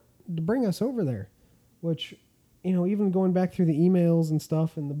port to bring us over there, which, even going back through the emails and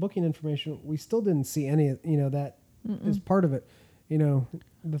stuff and the booking information, we still didn't see any, that is part of it.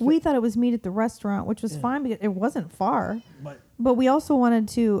 We thought it was meet at the restaurant, which was fine because it wasn't far. But we also I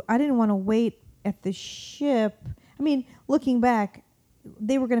didn't want to wait at the ship. I mean, looking back,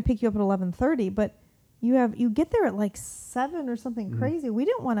 they were going to pick you up at 11:30, but you get there at like 7 or something crazy. We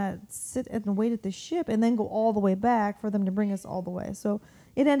didn't want to sit and wait at the ship and then go all the way back for them to bring us all the way. So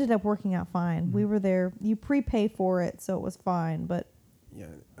it ended up working out fine. We were there. You prepay for it, so it was fine. But yeah,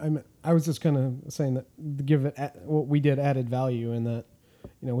 I was just kind of saying that to give it what we did added value in that,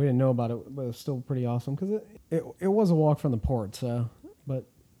 we didn't know about it, but it was still pretty awesome because it was a walk from the port. So, but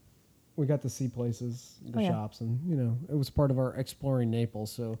we got to see places, shops, and it was part of our exploring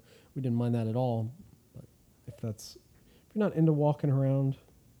Naples. So we didn't mind that at all. But if you're not into walking around,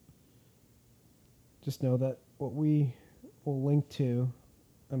 just know that what we will link to,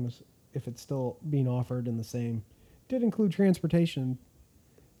 if it's still being offered in the same, did include transportation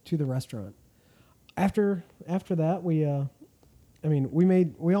to the restaurant. After that, we all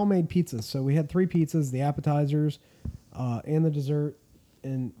made pizzas. So we had 3 pizzas, the appetizers, and the dessert,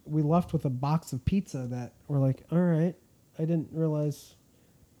 and we left with a box of pizza that we're like, all right, I didn't realize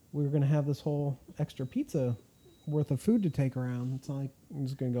we were going to have this whole extra pizza worth of food to take around. It's not like I'm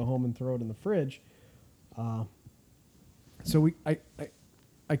just going to go home and throw it in the fridge. So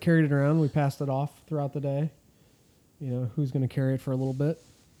I carried it around. We passed it off throughout the day. Who's going to carry it for a little bit.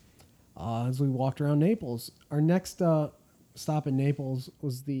 As we walked around Naples. Our next stop in Naples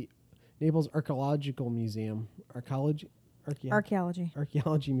was the Naples Archaeological Museum. Archaeology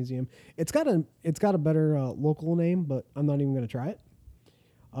Museum. It's got a better local name, but I'm not even going to try it.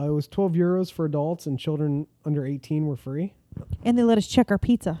 It was €12 for adults, and children under 18 were free. And they let us check our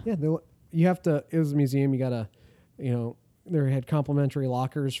pizza. Yeah, you have to. It was a museum. You gotta, they had complimentary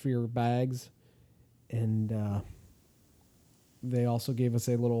lockers for your bags, and they also gave us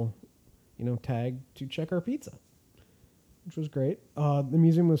a little, tag to check our pizza, which was great. The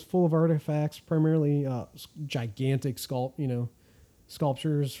museum was full of artifacts, primarily gigantic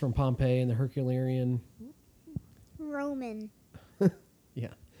sculptures from Pompeii and the Herculean. Roman.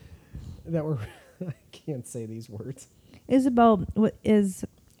 Yeah, that were. I can't say these words. Isabel is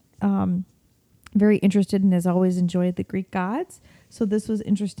very interested and has always enjoyed the Greek gods. So this was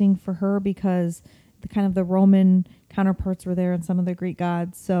interesting for her because the Roman counterparts were there and some of the Greek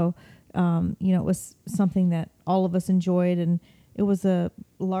gods. So It was something that all of us enjoyed, and it was a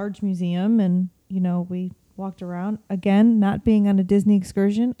large museum, and we walked around, again, not being on a Disney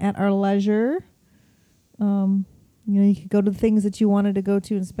excursion, at our leisure. You could go to the things that you wanted to go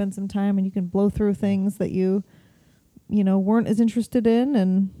to and spend some time, and you can blow through things that you weren't as interested in.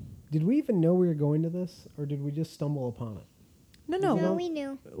 And Did we even know we were going to this, or did we just stumble upon it? no, No, we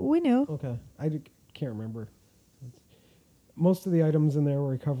knew. we knew. Okay, can't remember. Most of the items in there were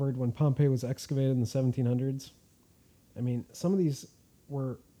recovered when Pompeii was excavated in the 1700s. I mean, some of these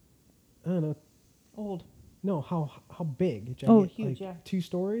were, I don't know. Old, No, how big? Oh, huge, yeah. 2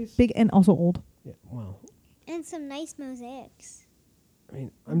 stories? big, and also old. Yeah, wow. And some nice mosaics. I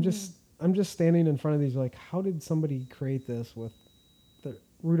mean, I'm just standing in front of these like, how did somebody create this with the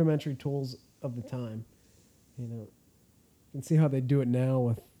rudimentary tools of the time? You can see how they do it now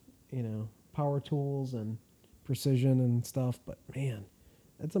with, power tools and precision and stuff, but man,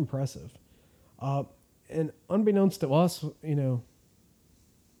 that's impressive. And unbeknownst to us,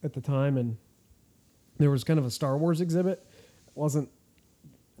 at the time, and there was kind of a Star Wars exhibit. It wasn't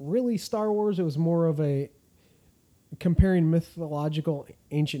really Star Wars. It was more of a comparing mythological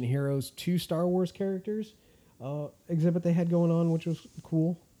ancient heroes to Star Wars characters exhibit they had going on, which was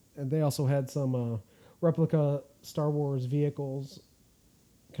cool. And they also had some replica Star Wars vehicles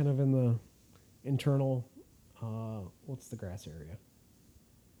kind of in the internal, what's the grass area?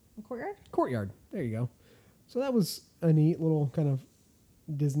 Courtyard? Courtyard. There you go. So that was a neat little kind of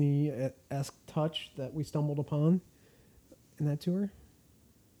Disney-esque touch that we stumbled upon in that tour.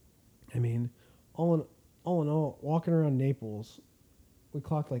 I mean, all in all, walking around Naples, we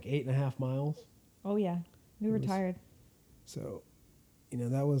clocked like 8.5 miles. Oh yeah, we were was- tired. So,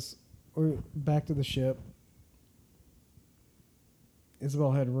 that was, we're back to the ship.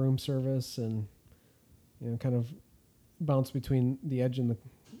 Isabel had room service and, kind of bounced between the Edge and the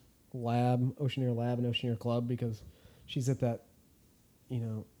lab, Oceaneer Lab and Oceaneer Club, because she's at that,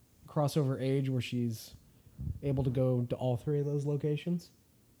 crossover age where she's able to go to all 3 of those locations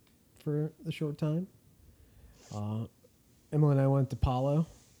for the short time. Emily and I went to Palo.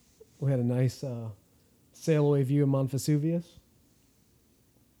 We had a nice sail away view of Mount Vesuvius.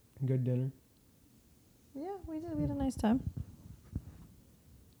 Good dinner. Yeah, we did. We had a nice time.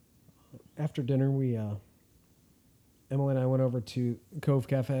 After dinner, we Emily and I went over to Cove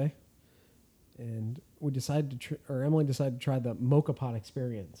Cafe, and we decided Emily decided to try the mocha pot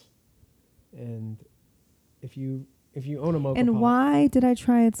experience. And if you own a mocha pot, And why did I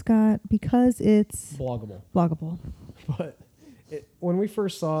try it, Scott? Because it's bloggable. But when we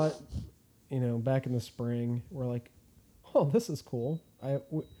first saw it, back in the spring, we're like, oh, this is cool.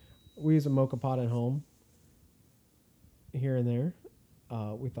 We use a mocha pot at home here and there.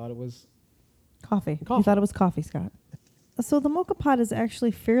 We thought it was coffee. Coffee. You thought it was coffee, Scott. So the mocha pot is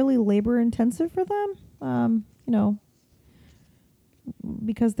actually fairly labor intensive for them.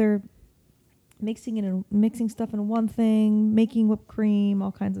 Because they're mixing stuff in one thing, making whipped cream,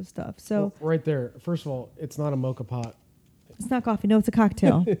 all kinds of stuff. So well, right there. First of all, it's not a mocha pot. it's not coffee. No, it's a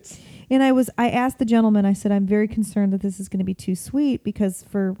cocktail. It's And I asked the gentleman, I said, I'm very concerned that this is going to be too sweet, because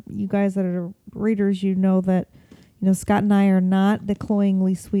for you guys that are readers, that, Scott and I are not the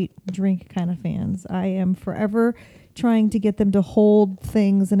cloyingly sweet drink kind of fans. I am forever trying to get them to hold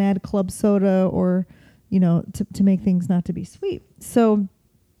things and add club soda or, to make things not to be sweet. So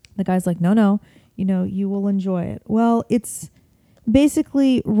the guy's like, no, you will enjoy it. Well, it's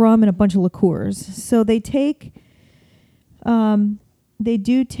basically rum and a bunch of liqueurs. So they take... they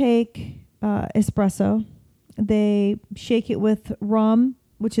do take espresso. They shake it with rum,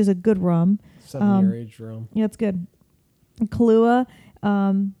 which is a good rum. 7-year aged rum. Yeah, it's good. Kahlua,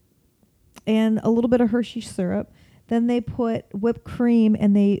 and a little bit of Hershey syrup. Then they put whipped cream,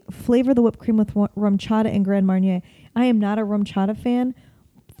 and they flavor the whipped cream with rum chata and Grand Marnier. I am not a rum chata fan.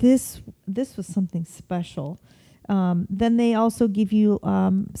 This was something special. Then they also give you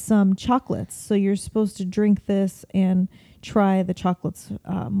some chocolates. So you're supposed to drink this and try the chocolates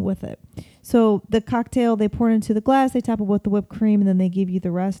with it. So the cocktail, they pour it into the glass, they top it with the whipped cream, and then they give you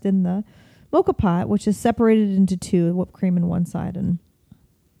the rest in the mocha pot, which is separated into 2, whipped cream in one side and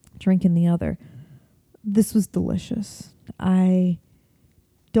drink in the other. This was delicious. I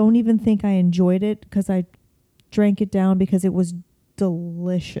don't even think I enjoyed it because I drank it down because it was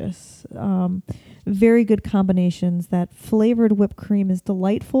delicious. Very good combinations. That flavored whipped cream is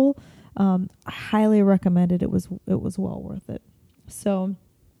delightful. I highly recommend it. It was well worth it. So,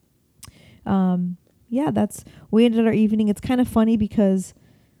 we ended our evening. It's kind of funny because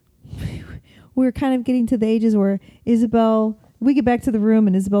we're kind of getting to the ages where we get back to the room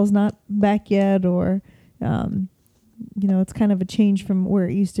and Isabel's not back yet, or it's kind of a change from where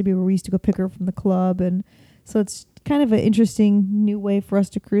it used to be, where we used to go pick her from the club. And so it's kind of an interesting new way for us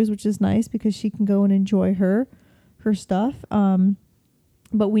to cruise, which is nice because she can go and enjoy her stuff.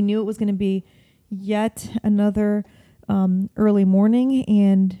 But we knew it was going to be yet another early morning.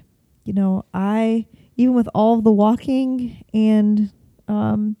 And, even with all of the walking and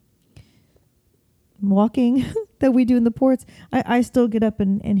walking that we do in the ports, I still get up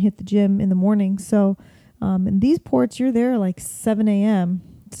and hit the gym in the morning. So in these ports, you're there like 7 a.m.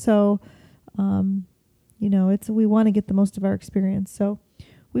 So, we want to get the most of our experience. So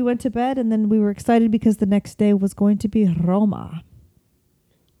we went to bed, and then we were excited because the next day was going to be Roma.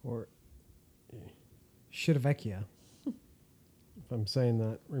 Or Civitavecchia, if I'm saying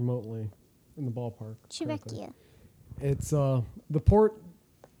that remotely in the ballpark. correctly. Civitavecchia. It's the port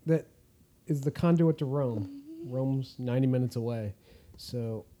that is the conduit to Rome. Rome's 90 minutes away.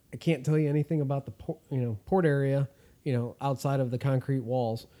 So I can't tell you anything about the port area, outside of the concrete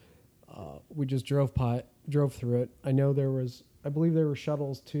walls. We just drove through it. I believe there were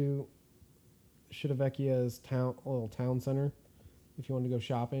shuttles to Civitavecchia's little town center if you wanted to go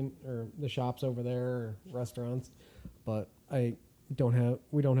shopping, or the shops over there, or restaurants. But we don't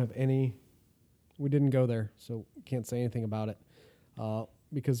have any. We didn't go there, so can't say anything about it.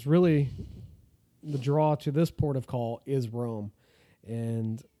 Because really, the draw to this port of call is Rome.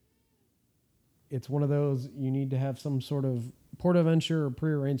 And it's one of those, you need to have some sort of port adventure or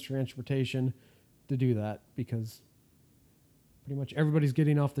prearranged transportation to do that, because pretty much everybody's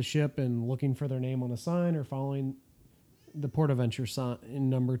getting off the ship and looking for their name on a sign or following the port adventure sign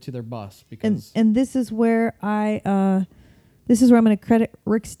number to their bus. Because and this is where I'm going to credit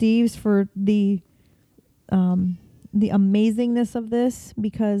Rick Steves for the amazingness of this,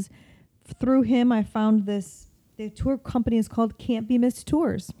 because through him I found this. The tour company is called Can't Be Missed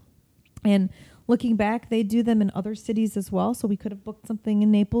Tours, and looking back, they do them in other cities as well. So we could have booked something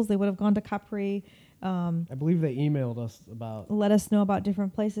in Naples. They would have gone to Capri. I believe they emailed us let us know about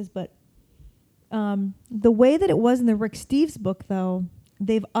different places. But the way that it was in the Rick Steves book, though,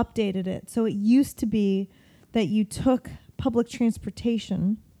 they've updated it. So it used to be that you took public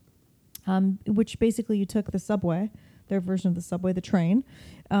transportation, which basically you took the subway, their version of the subway, the train.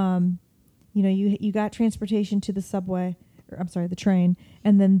 You got transportation to the subway, the train,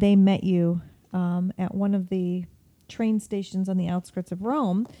 and then they met you at one of the train stations on the outskirts of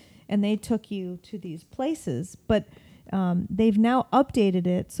Rome, and they took you to these places. But they've now updated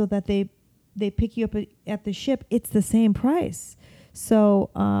it so that they pick you up at the ship. It's the same price. So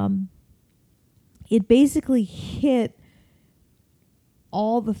it basically hit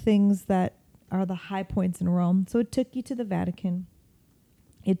all the things that are the high points in Rome. So it took you to the Vatican.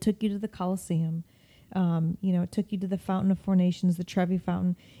 It took you to the Colosseum. It took you to the Fountain of Four Nations, the Trevi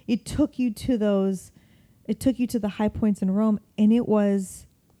Fountain. It took you to the high points in Rome, and it was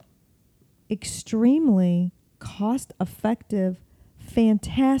extremely cost effective,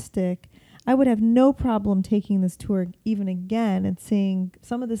 fantastic. I would have no problem taking this tour even again and seeing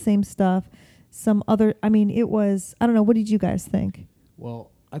some of the same stuff, some other. I mean, it was. I don't know. What did you guys think?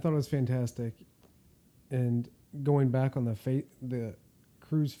 Well, I thought it was fantastic, and going back on the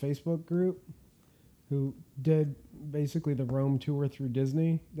cruise Facebook group, who did basically the Rome tour through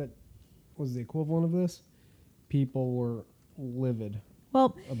Disney, that was the equivalent of this, people were livid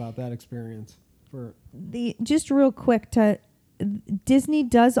about that experience. Just real quick, Disney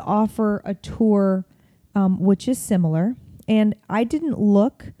does offer a tour which is similar, and I didn't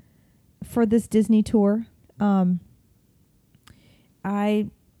look for this Disney tour. I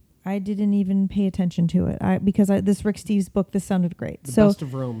didn't even pay attention to it because this Rick Steves book, this sounded great. The Best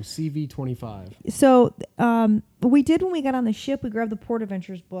of Rome, CV25. So we did, when we got on the ship, we grabbed the Port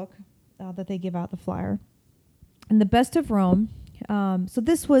Adventures book that they give out, the flyer. And the Best of Rome. So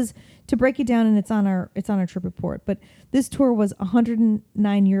this was, to break it down, and it's on our trip report, but this tour was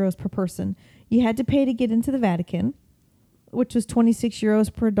 109 euros per person. You had to pay to get into the Vatican, which was 26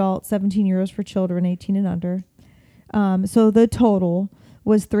 euros per adult, 17 euros for children 18 and under. So the total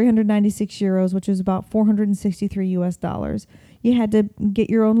was 396 euros, which is about $463 US. You had to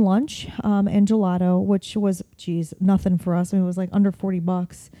get your own lunch and gelato, which was, nothing for us. I mean, it was like under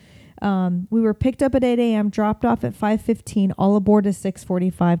 $40. We were picked up at 8 a.m., dropped off at 5:15, all aboard at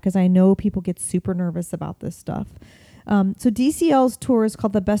 6:45, because I know people get super nervous about this stuff. So DCL's tour is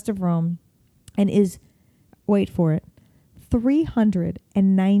called the Best of Rome, and is, wait for it,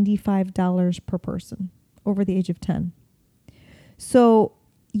 $395 per person over the age of 10. So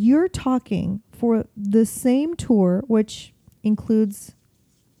you're talking for the same tour, which includes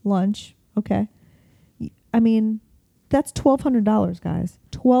lunch. Okay. I mean, that's $1,200, guys.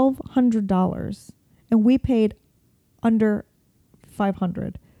 $1,200. And we paid under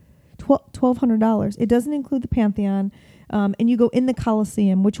 $500. $1,200. It doesn't include the Pantheon. And you go in the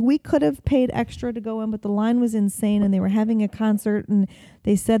Coliseum, which we could have paid extra to go in, but the line was insane, and they were having a concert, and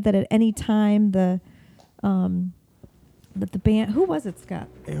they said that at any time that the band, who was it, Scott?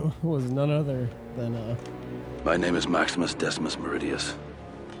 It was none other than My name is Maximus Decimus Meridius,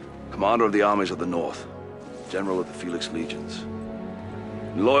 commander of the armies of the North, general of the Felix Legions,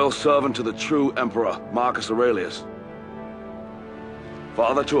 loyal servant to the true emperor Marcus Aurelius,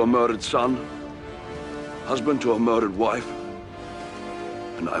 father to a murdered son, husband to a murdered wife,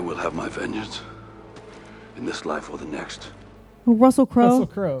 and I will have my vengeance in this life or the next. Russell Crowe. Russell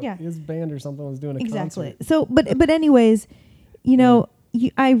Crowe. Yeah. His band or something was doing a Exactly. concert. So, but anyways, you know,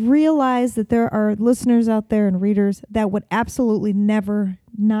 I realize that there are listeners out there and readers that would absolutely never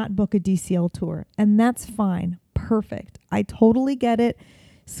not book a DCL tour, and that's fine. Perfect. I totally get it.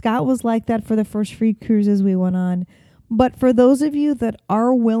 Scott was like that for the first free cruises we went on. But for those of you that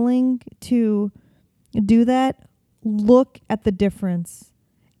are willing to do that, look at the difference.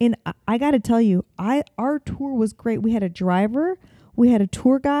 And I got to tell you, our tour was great. We had a driver, we had a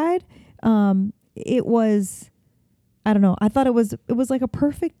tour guide. It was, I don't know. I thought it was like a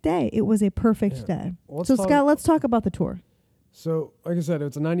perfect day. It was a perfect day. Well, So Scott, let's talk about the tour. So, like I said,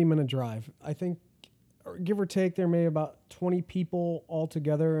 it's a 90-minute drive. I think, give or take, there may be about 20 people all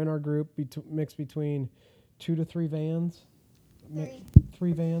together in our group, mixed between 2 to 3 vans.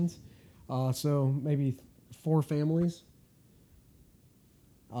 3 vans. So maybe 4 families.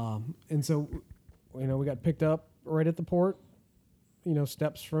 And so, you know, we got picked up right at the port, you know,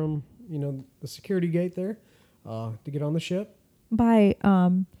 steps from, you know, the security gate there to get on the ship. By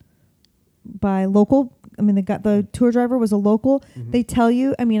local, I mean, the tour driver was a local. Mm-hmm. They tell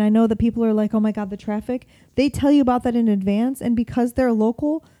you, I mean, I know that people are like, oh my God, the traffic. They tell you about that in advance. And because they're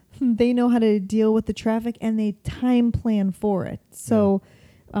local, they know how to deal with the traffic and they time plan for it. So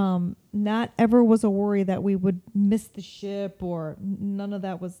not ever was a worry that we would miss the ship, or none of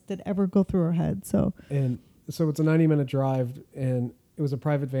that did ever go through our head. So it's a 90-minute drive, and it was a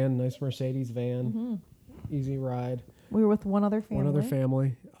private van, nice Mercedes van, easy ride. we were with one other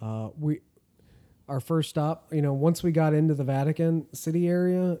family. Our first stop, you know, once we got into the Vatican City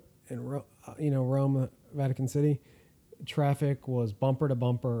area and Rome, Vatican City, traffic was bumper to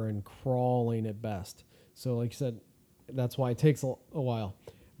bumper and crawling at best. So, like you said, that's why it takes a while.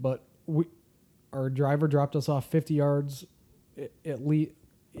 But our driver dropped us off 50 yards, at least,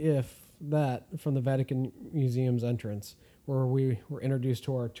 if that, from the Vatican Museum's entrance, where we were introduced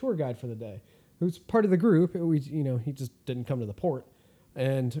to our tour guide for the day, who's part of the group. He just didn't come to the port,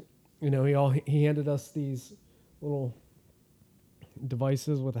 and he handed us these little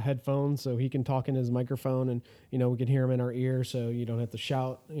devices with a headphone so he can talk in his microphone, and we can hear him in our ear, so you don't have to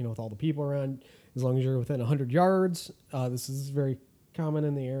shout with all the people around, as long as you're within 100 yards. This is very common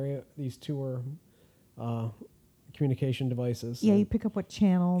in the area, these tour communication devices. Yeah, you pick up what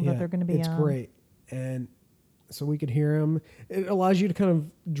channel that they're going to be on. It's great. And so we could hear him. It allows you to kind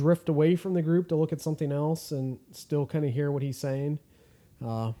of drift away from the group to look at something else and still kind of hear what he's saying.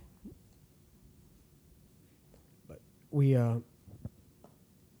 But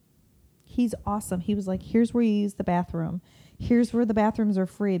he's awesome. He was like, here's where you use the bathroom. Here's where the bathrooms are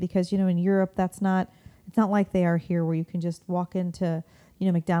free, because, in Europe, it's not like they are here, where you can just walk into,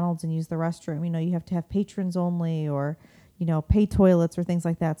 McDonald's and use the restroom. You have to have patrons only, or, pay toilets or things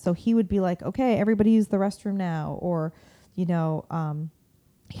like that. So he would be like, okay, everybody use the restroom now. Or,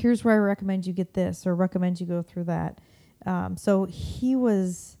 here's where I recommend you get this, or recommend you go through that. So he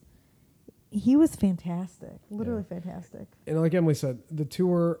was fantastic, literally fantastic. And like Emily said, the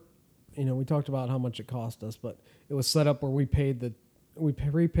tour, we talked about how much it cost us, but it was set up where we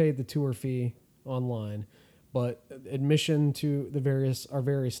prepaid the tour fee online, but admission to our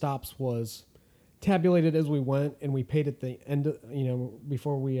various stops was tabulated as we went, and we paid at the end,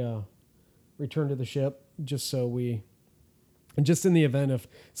 before we returned to the ship, just in the event if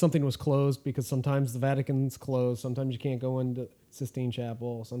something was closed, because sometimes the Vatican's closed, sometimes you can't go into Sistine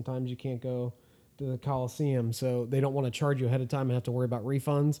Chapel, sometimes you can't go to the Colosseum, so they don't want to charge you ahead of time and have to worry about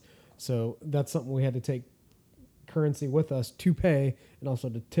refunds. So that's something we had to take currency with us to pay, and also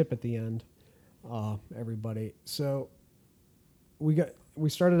to tip at the end, everybody. So we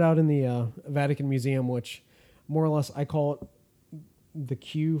started out in the Vatican Museum, which more or less I call it the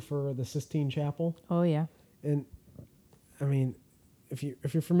queue for the Sistine Chapel. Oh yeah. And I mean, if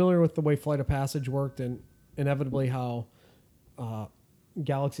you're familiar with the way Flight of Passage worked, and inevitably how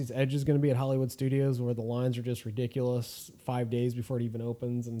Galaxy's Edge is going to be at Hollywood Studios, where the lines are just ridiculous 5 days before it even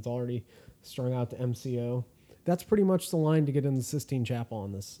opens, and it's already strung out to MCO. That's pretty much the line to get in the Sistine Chapel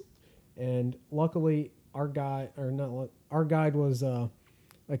on this. And luckily, our guide or not our guide was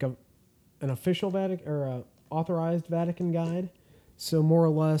like an official Vatican or a authorized Vatican guide. So more or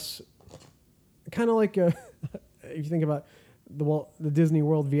less, kind of like if you think about the Disney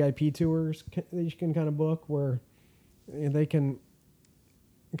World VIP tours that you can kind of book, where they can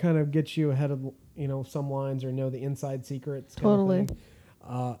kind of get you ahead of some lines or know the inside secrets. Totally. Kind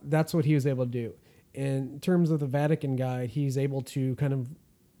of thing. That's what he was able to do. In terms of the Vatican guide, he's able to kind of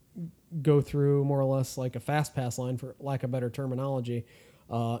go through more or less like a fast pass line, for lack of better terminology,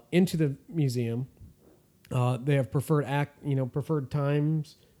 into the museum. They have preferred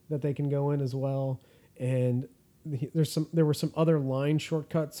times that they can go in as well, and there were some other line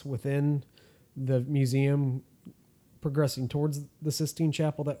shortcuts within the museum progressing towards the Sistine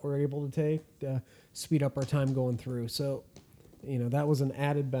Chapel that we're able to take to speed up our time going through. So, that was an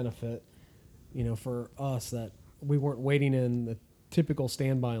added benefit, for us, that we weren't waiting in the typical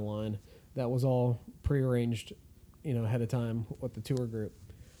standby line. That was all prearranged, ahead of time with the tour group.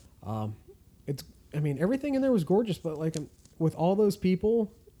 Everything in there was gorgeous, but with all those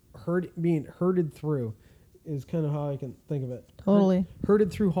people being herded through is kind of how I can think of it. Totally.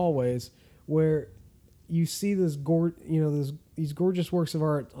 Herded through hallways where you see these gorgeous works of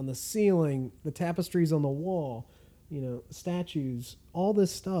art on the ceiling, the tapestries on the wall, statues, all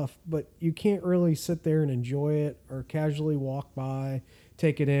this stuff, but you can't really sit there and enjoy it or casually walk by,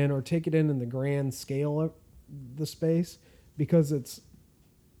 take it in the grand scale of the space, because it's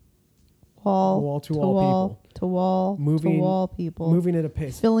wall to wall people. Moving at a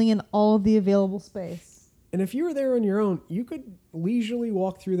pace. Filling in all of the available space. And if you were there on your own, you could leisurely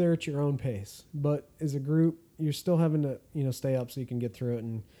walk through there at your own pace. But as a group, you're still having to, stay up so you can get through it.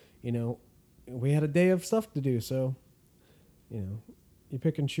 And, we had a day of stuff to do. So, you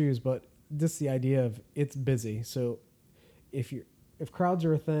pick and choose. But just the idea of it's busy. So if crowds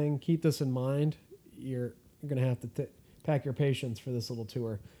are a thing, keep this in mind. You're going to have to pack your patience for this little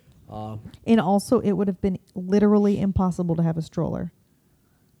tour. And also, it would have been literally impossible to have a stroller.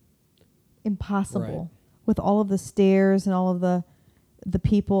 Impossible. Right. With all of the stairs and all of the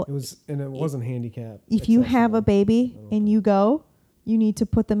people. It wasn't handicapped. If you have a baby and you go, you need to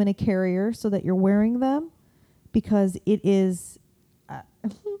put them in a carrier so that you're wearing them, because it is,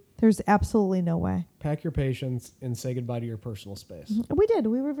 there's absolutely no way. Pack your patience and say goodbye to your personal space. We did.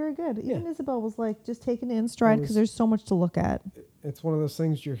 We were very good. Even Isabel was like just taking it in stride, because there's so much to look at. It's one of those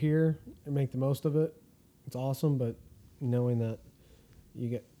things, you're here and make the most of it. It's awesome, but knowing that you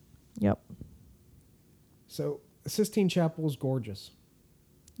get... Yep. So Sistine Chapel is gorgeous.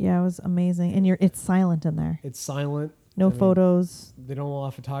 Yeah, it was amazing. And it's silent in there. It's silent. No photos. They don't allow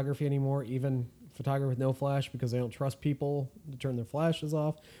photography anymore, even photography with no flash, because they don't trust people to turn their flashes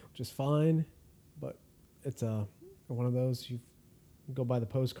off, which is fine. But it's one of those, you go by the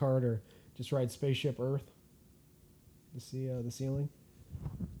postcard or just ride Spaceship Earth to see the ceiling.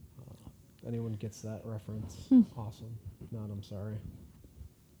 Anyone gets that reference, awesome. If not, I'm sorry.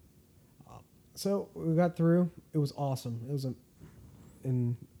 So we got through. It was awesome. It was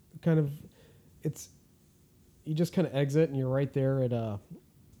you just kind of exit and you're right there at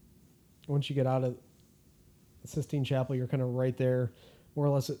once you get out of the Sistine Chapel, you're kind of right there, more or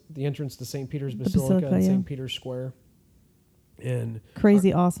less at the entrance to St. Peter's Basilica and St. Peter's Square. And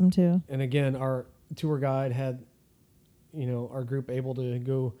crazy awesome too. And again, our tour guide had, our group able to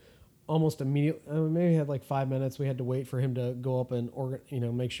go almost immediately. Maybe had like 5 minutes. We had to wait for him to go up and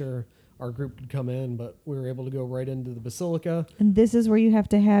make sure our group could come in, but we were able to go right into the Basilica. And this is where you have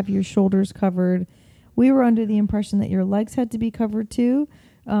to have your shoulders covered. We were under the impression that your legs had to be covered too,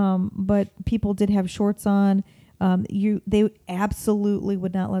 but people did have shorts on. They absolutely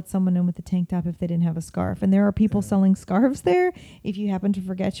would not let someone in with a tank top if they didn't have a scarf. And there are people selling scarves there if you happen to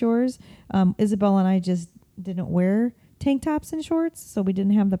forget yours. Isabel and I just didn't wear tank tops and shorts, so we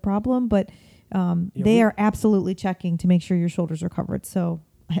didn't have the problem. But they are absolutely checking to make sure your shoulders are covered. So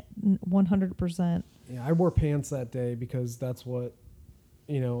 100%. Yeah, I wore pants that day because that's what,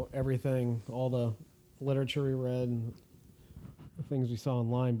 everything, all the literature we read and the things we saw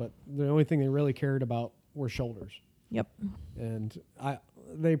online. But the only thing they really cared about were shoulders. Yep. And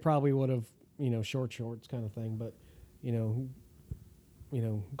they probably would have, shorts kind of thing. But,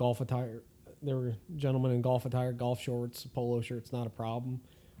 golf attire. There were gentlemen in golf attire, golf shorts, polo shirts, not a problem.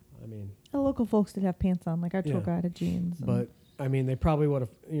 The local folks did have pants on, like our tour guide had jeans. But they probably would have,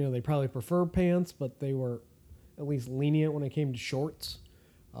 they probably prefer pants, but they were at least lenient when it came to shorts.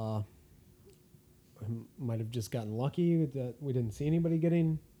 Might have just gotten lucky that we didn't see anybody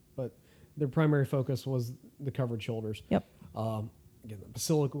getting, but their primary focus was the covered shoulders. Yep. Again, the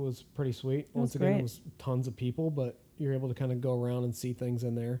Basilica was pretty sweet. Once again, it was tons of people, but you're able to kind of go around and see things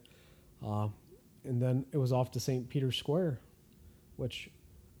in there. and then it was off to St. Peter's Square, which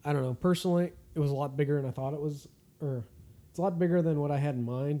I don't know. Personally, it was a lot bigger than I thought it was, or it's a lot bigger than what I had in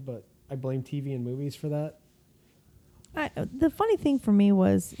mind, but I blame TV and movies for that. The funny thing for me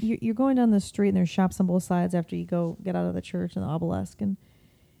was you're going down the street and there's shops on both sides after you get out of the church and the obelisk,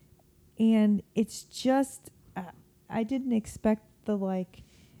 and it's just I didn't expect the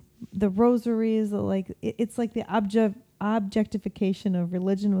rosaries, it's like the objectification of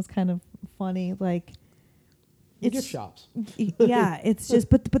religion was kind of funny. Like, it's Gift shops. Yeah, it's just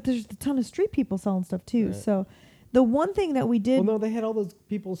but there's a ton of street people selling stuff too. Right. So the one thing that we did. Well, no, they had all those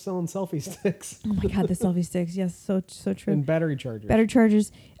people selling selfie sticks. Oh my God, the selfie sticks! Yes, so true. And battery chargers. Battery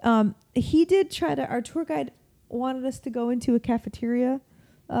chargers. He did try to. Our tour guide wanted us to go into a cafeteria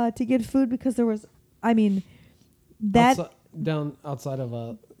to get food because there was. I mean, that down outside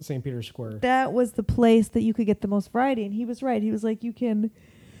of St. Peter's Square. That was the place that you could get the most variety, and he was right. He was like, you can.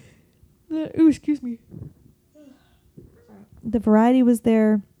 Excuse me. The variety was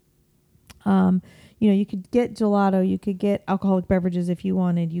there. You could get gelato, you could get alcoholic beverages if you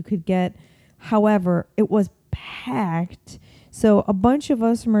wanted, you could get, however, it was packed. So a bunch of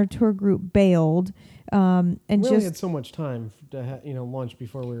us from our tour group bailed, and we just only had so much time to lunch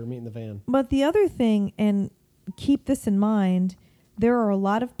before we were meeting the van. But the other thing, and keep this in mind, there are a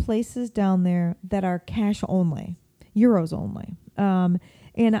lot of places down there that are cash only, euros only.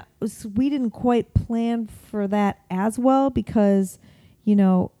 And we didn't quite plan for that as well because,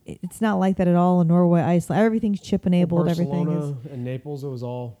 it's not like that at all in Norway, Iceland. Everything's chip enabled. Everything is. And Naples, it was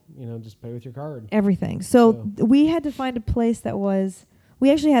all, just pay with your card. Everything. So we had to find a place that was.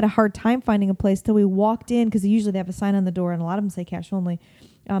 We actually had a hard time finding a place till we walked in because usually they have a sign on the door and a lot of them say cash only.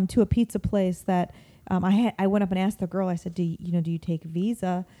 To a pizza place that I went up and asked the girl. I said, "Do you take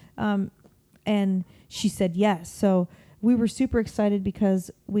Visa?" And she said yes. So we were super excited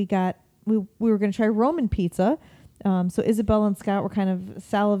because we were going to try Roman pizza. So Isabel and Scott were kind of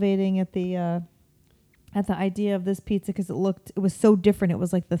salivating at the idea of this pizza because it was so different. It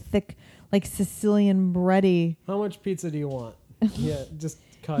was like the thick, like Sicilian bready. How much pizza do you want? Yeah, just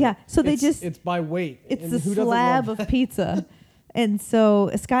cut. Yeah, so it's by weight. It's and a who doesn't slab love of pizza, and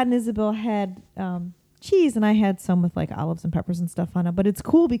so Scott and Isabel had cheese, and I had some with like olives and peppers and stuff on it. But it's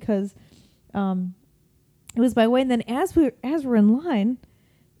cool because it was by weight. And then as we're in line,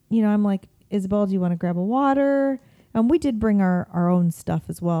 I'm like, Isabel, do you want to grab a water? We did bring our own stuff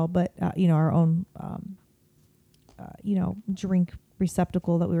as well, but our own drink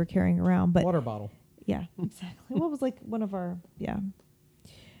receptacle that we were carrying around. But water bottle. Yeah, exactly. What was like one of our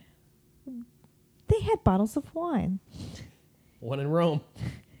They had bottles of wine. One in Rome.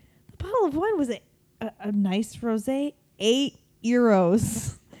 The bottle of wine was a nice rosé,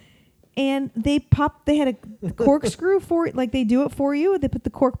 €8. And they had a corkscrew for it, like they do it for you. They put the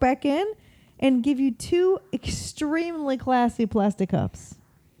cork back in and give you 2 extremely classy plastic cups.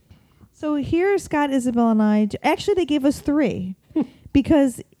 So here, Scott, Isabel, and I, actually they gave us 3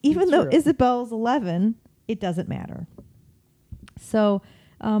 because even though Isabel's 11, it doesn't matter. So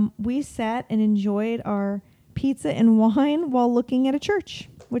we sat and enjoyed our pizza and wine while looking at a church,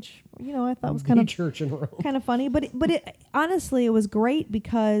 which I thought was kind of funny. But it honestly, it was great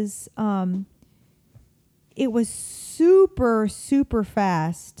because it was super, super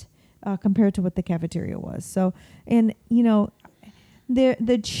fast compared to what the cafeteria was. So, and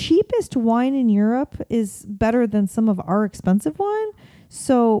the cheapest wine in Europe is better than some of our expensive wine.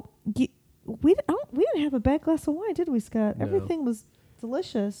 So we didn't have a bad glass of wine, did we, Scott? No. Everything was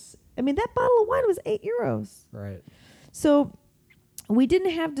delicious. I mean, that bottle of wine was €8. Right. So we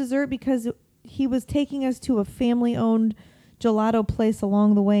didn't have dessert because he was taking us to a family-owned gelato place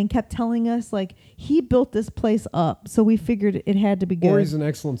along the way and kept telling us, like, he built this place up. So we figured it had to be good. Or he's an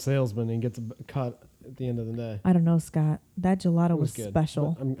excellent salesman and gets a cut at the end of the day. I don't know, Scott. That gelato was good,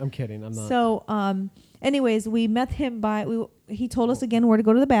 special. I'm kidding. I'm not. So, anyways, we met him he told us again where to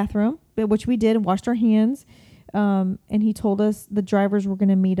go to the bathroom, which we did and washed our hands. And he told us the drivers were going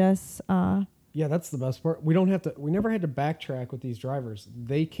to meet us. Yeah, that's the best part. We never had to backtrack with these drivers.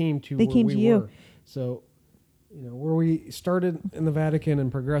 They came to you. Were. So, where we started in the Vatican and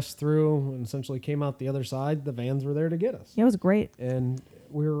progressed through and essentially came out the other side, the vans were there to get us. Yeah, it was great. And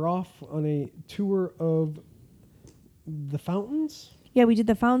we were off on a tour of the fountains. Yeah, we did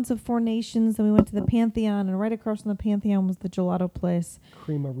the Fountains of 4 Nations, then we went to the Pantheon, and right across from the Pantheon was the gelato place.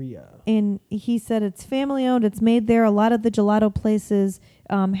 Cremeria. And he said it's family-owned, it's made there. A lot of the gelato places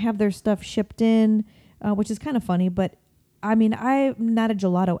have their stuff shipped in, which is kind of funny. But, I mean, I'm not a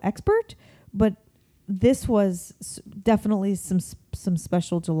gelato expert, but this was definitely some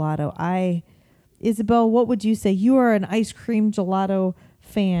special gelato. Isabel, what would you say? You are an ice cream gelato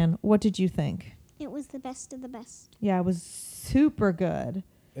fan. What did you think? It was the best of the best. Yeah, it was super good.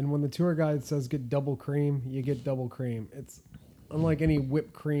 And when the tour guide says get double cream, you get double cream. It's unlike any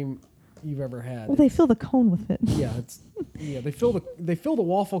whipped cream you've ever had. Well, they fill the cone with it. Yeah, they fill the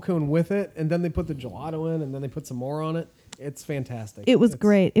waffle cone with it, and then they put the gelato in, and then they put some more on it. It's fantastic. It was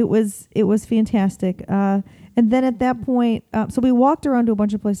great. It was fantastic. And then at that point, so we walked around to a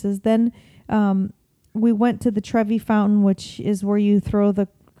bunch of places. Then we went to the Trevi Fountain, which is where you throw the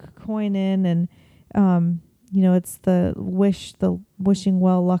coin in, and it's the wishing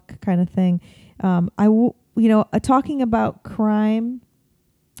well luck kind of thing. Talking about crime.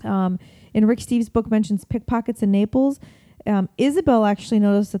 And Rick Steves' book mentions pickpockets in Naples. Isabel actually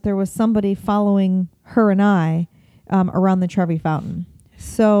noticed that there was somebody following her and I around the Trevi Fountain.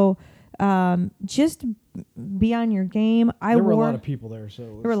 So just be on your game. There were a lot of people there, so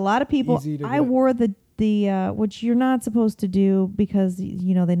there were a lot of people. I wore the which you're not supposed to do because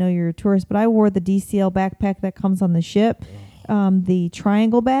they know you're a tourist. But I wore the DCL backpack that comes on the ship, the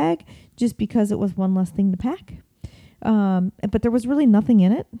triangle bag, just because it was one less thing to pack. But there was really nothing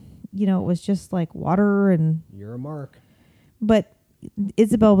in it. It was just like water and. You're a mark. But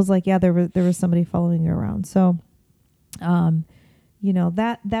Isabel was like, yeah, there was somebody following her around. So,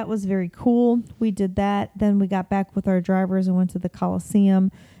 that was very cool. We did that. Then we got back with our drivers and went to the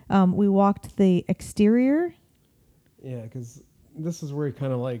Coliseum. We walked the exterior. Yeah, because this is where he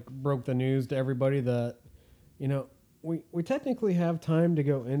kind of like broke the news to everybody that, we technically have time to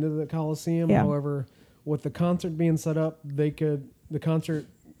go into the Coliseum. Yeah. However, with the concert being set up, the concert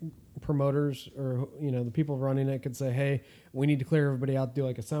promoters or the people running it could say, hey, we need to clear everybody out, do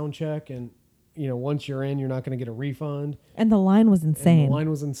like a sound check, and once you're in, you're not going to get a refund. And the line was insane.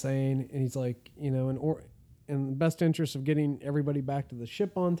 And he's like, in the best interest of getting everybody back to the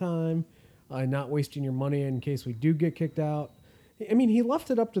ship on time, not wasting your money in case we do get kicked out. I mean, he left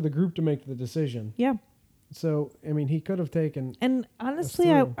it up to the group to make the decision. Yeah. So, I mean, he could have taken. And honestly,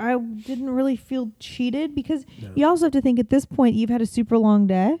 I didn't really feel cheated because you also have to think at this point you've had a super long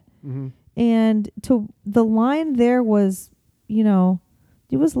day. Mm-hmm. And the line there was,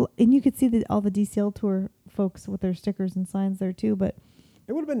 it was, and you could see all the DCL tour folks with their stickers and signs there too. But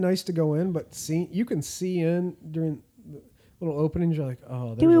it would have been nice to go in, but you can see in during the little openings. You're like,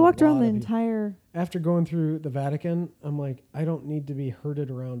 oh, there's we walked around the entire. After going through the Vatican, I'm like, I don't need to be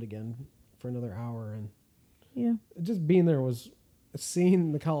herded around again for another hour. And yeah, just being there was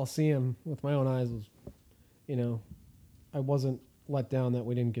seeing the Coliseum with my own eyes was, I wasn't let down that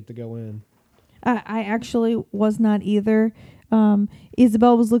we didn't get to go in. I actually was not either.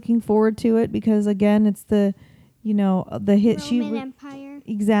 Isabel was looking forward to it because again, it's the hit Roman Empire.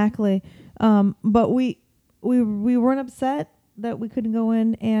 Exactly. But we weren't upset that we couldn't go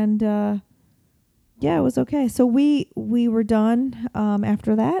in, and it was okay. So we were done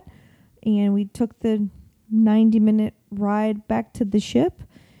after that, and we took the 90-minute ride back to the ship,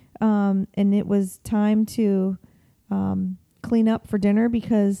 and it was time to clean up for dinner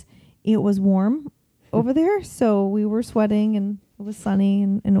because it was warm over there. So we were sweating, and it was sunny,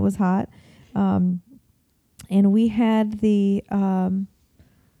 and it was hot. And we had the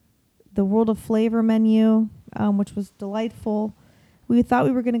World of Flavor menu, which was delightful. We thought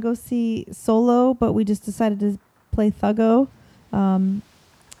we were going to go see Solo, but we just decided to play Thuggo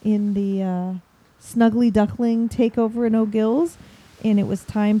in the Snuggly Duckling takeover in O'Gills. And it was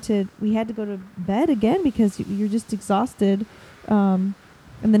we had to go to bed again because you're just exhausted. And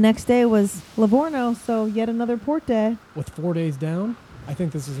the next day was Livorno, so yet another port day. With 4 days down, I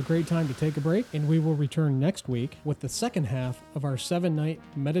think this is a great time to take a break, and we will return next week with the second half of our 7-night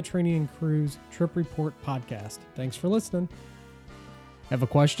Mediterranean cruise trip report podcast. Thanks for listening. Have a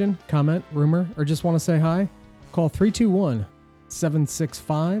question, comment, rumor, or just want to say hi? Call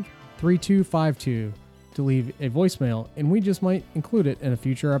 321-765-3252 to leave a voicemail, and we just might include it in a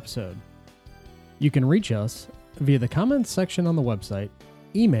future episode. You can reach us via the comments section on the website,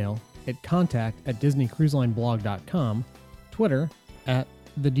 email at contact@disneycruiselineblog.com, Twitter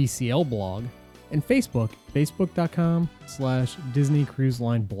 @the DCL blog, and Facebook, facebook.com/Disney Cruise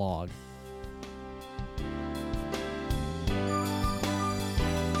Line blog.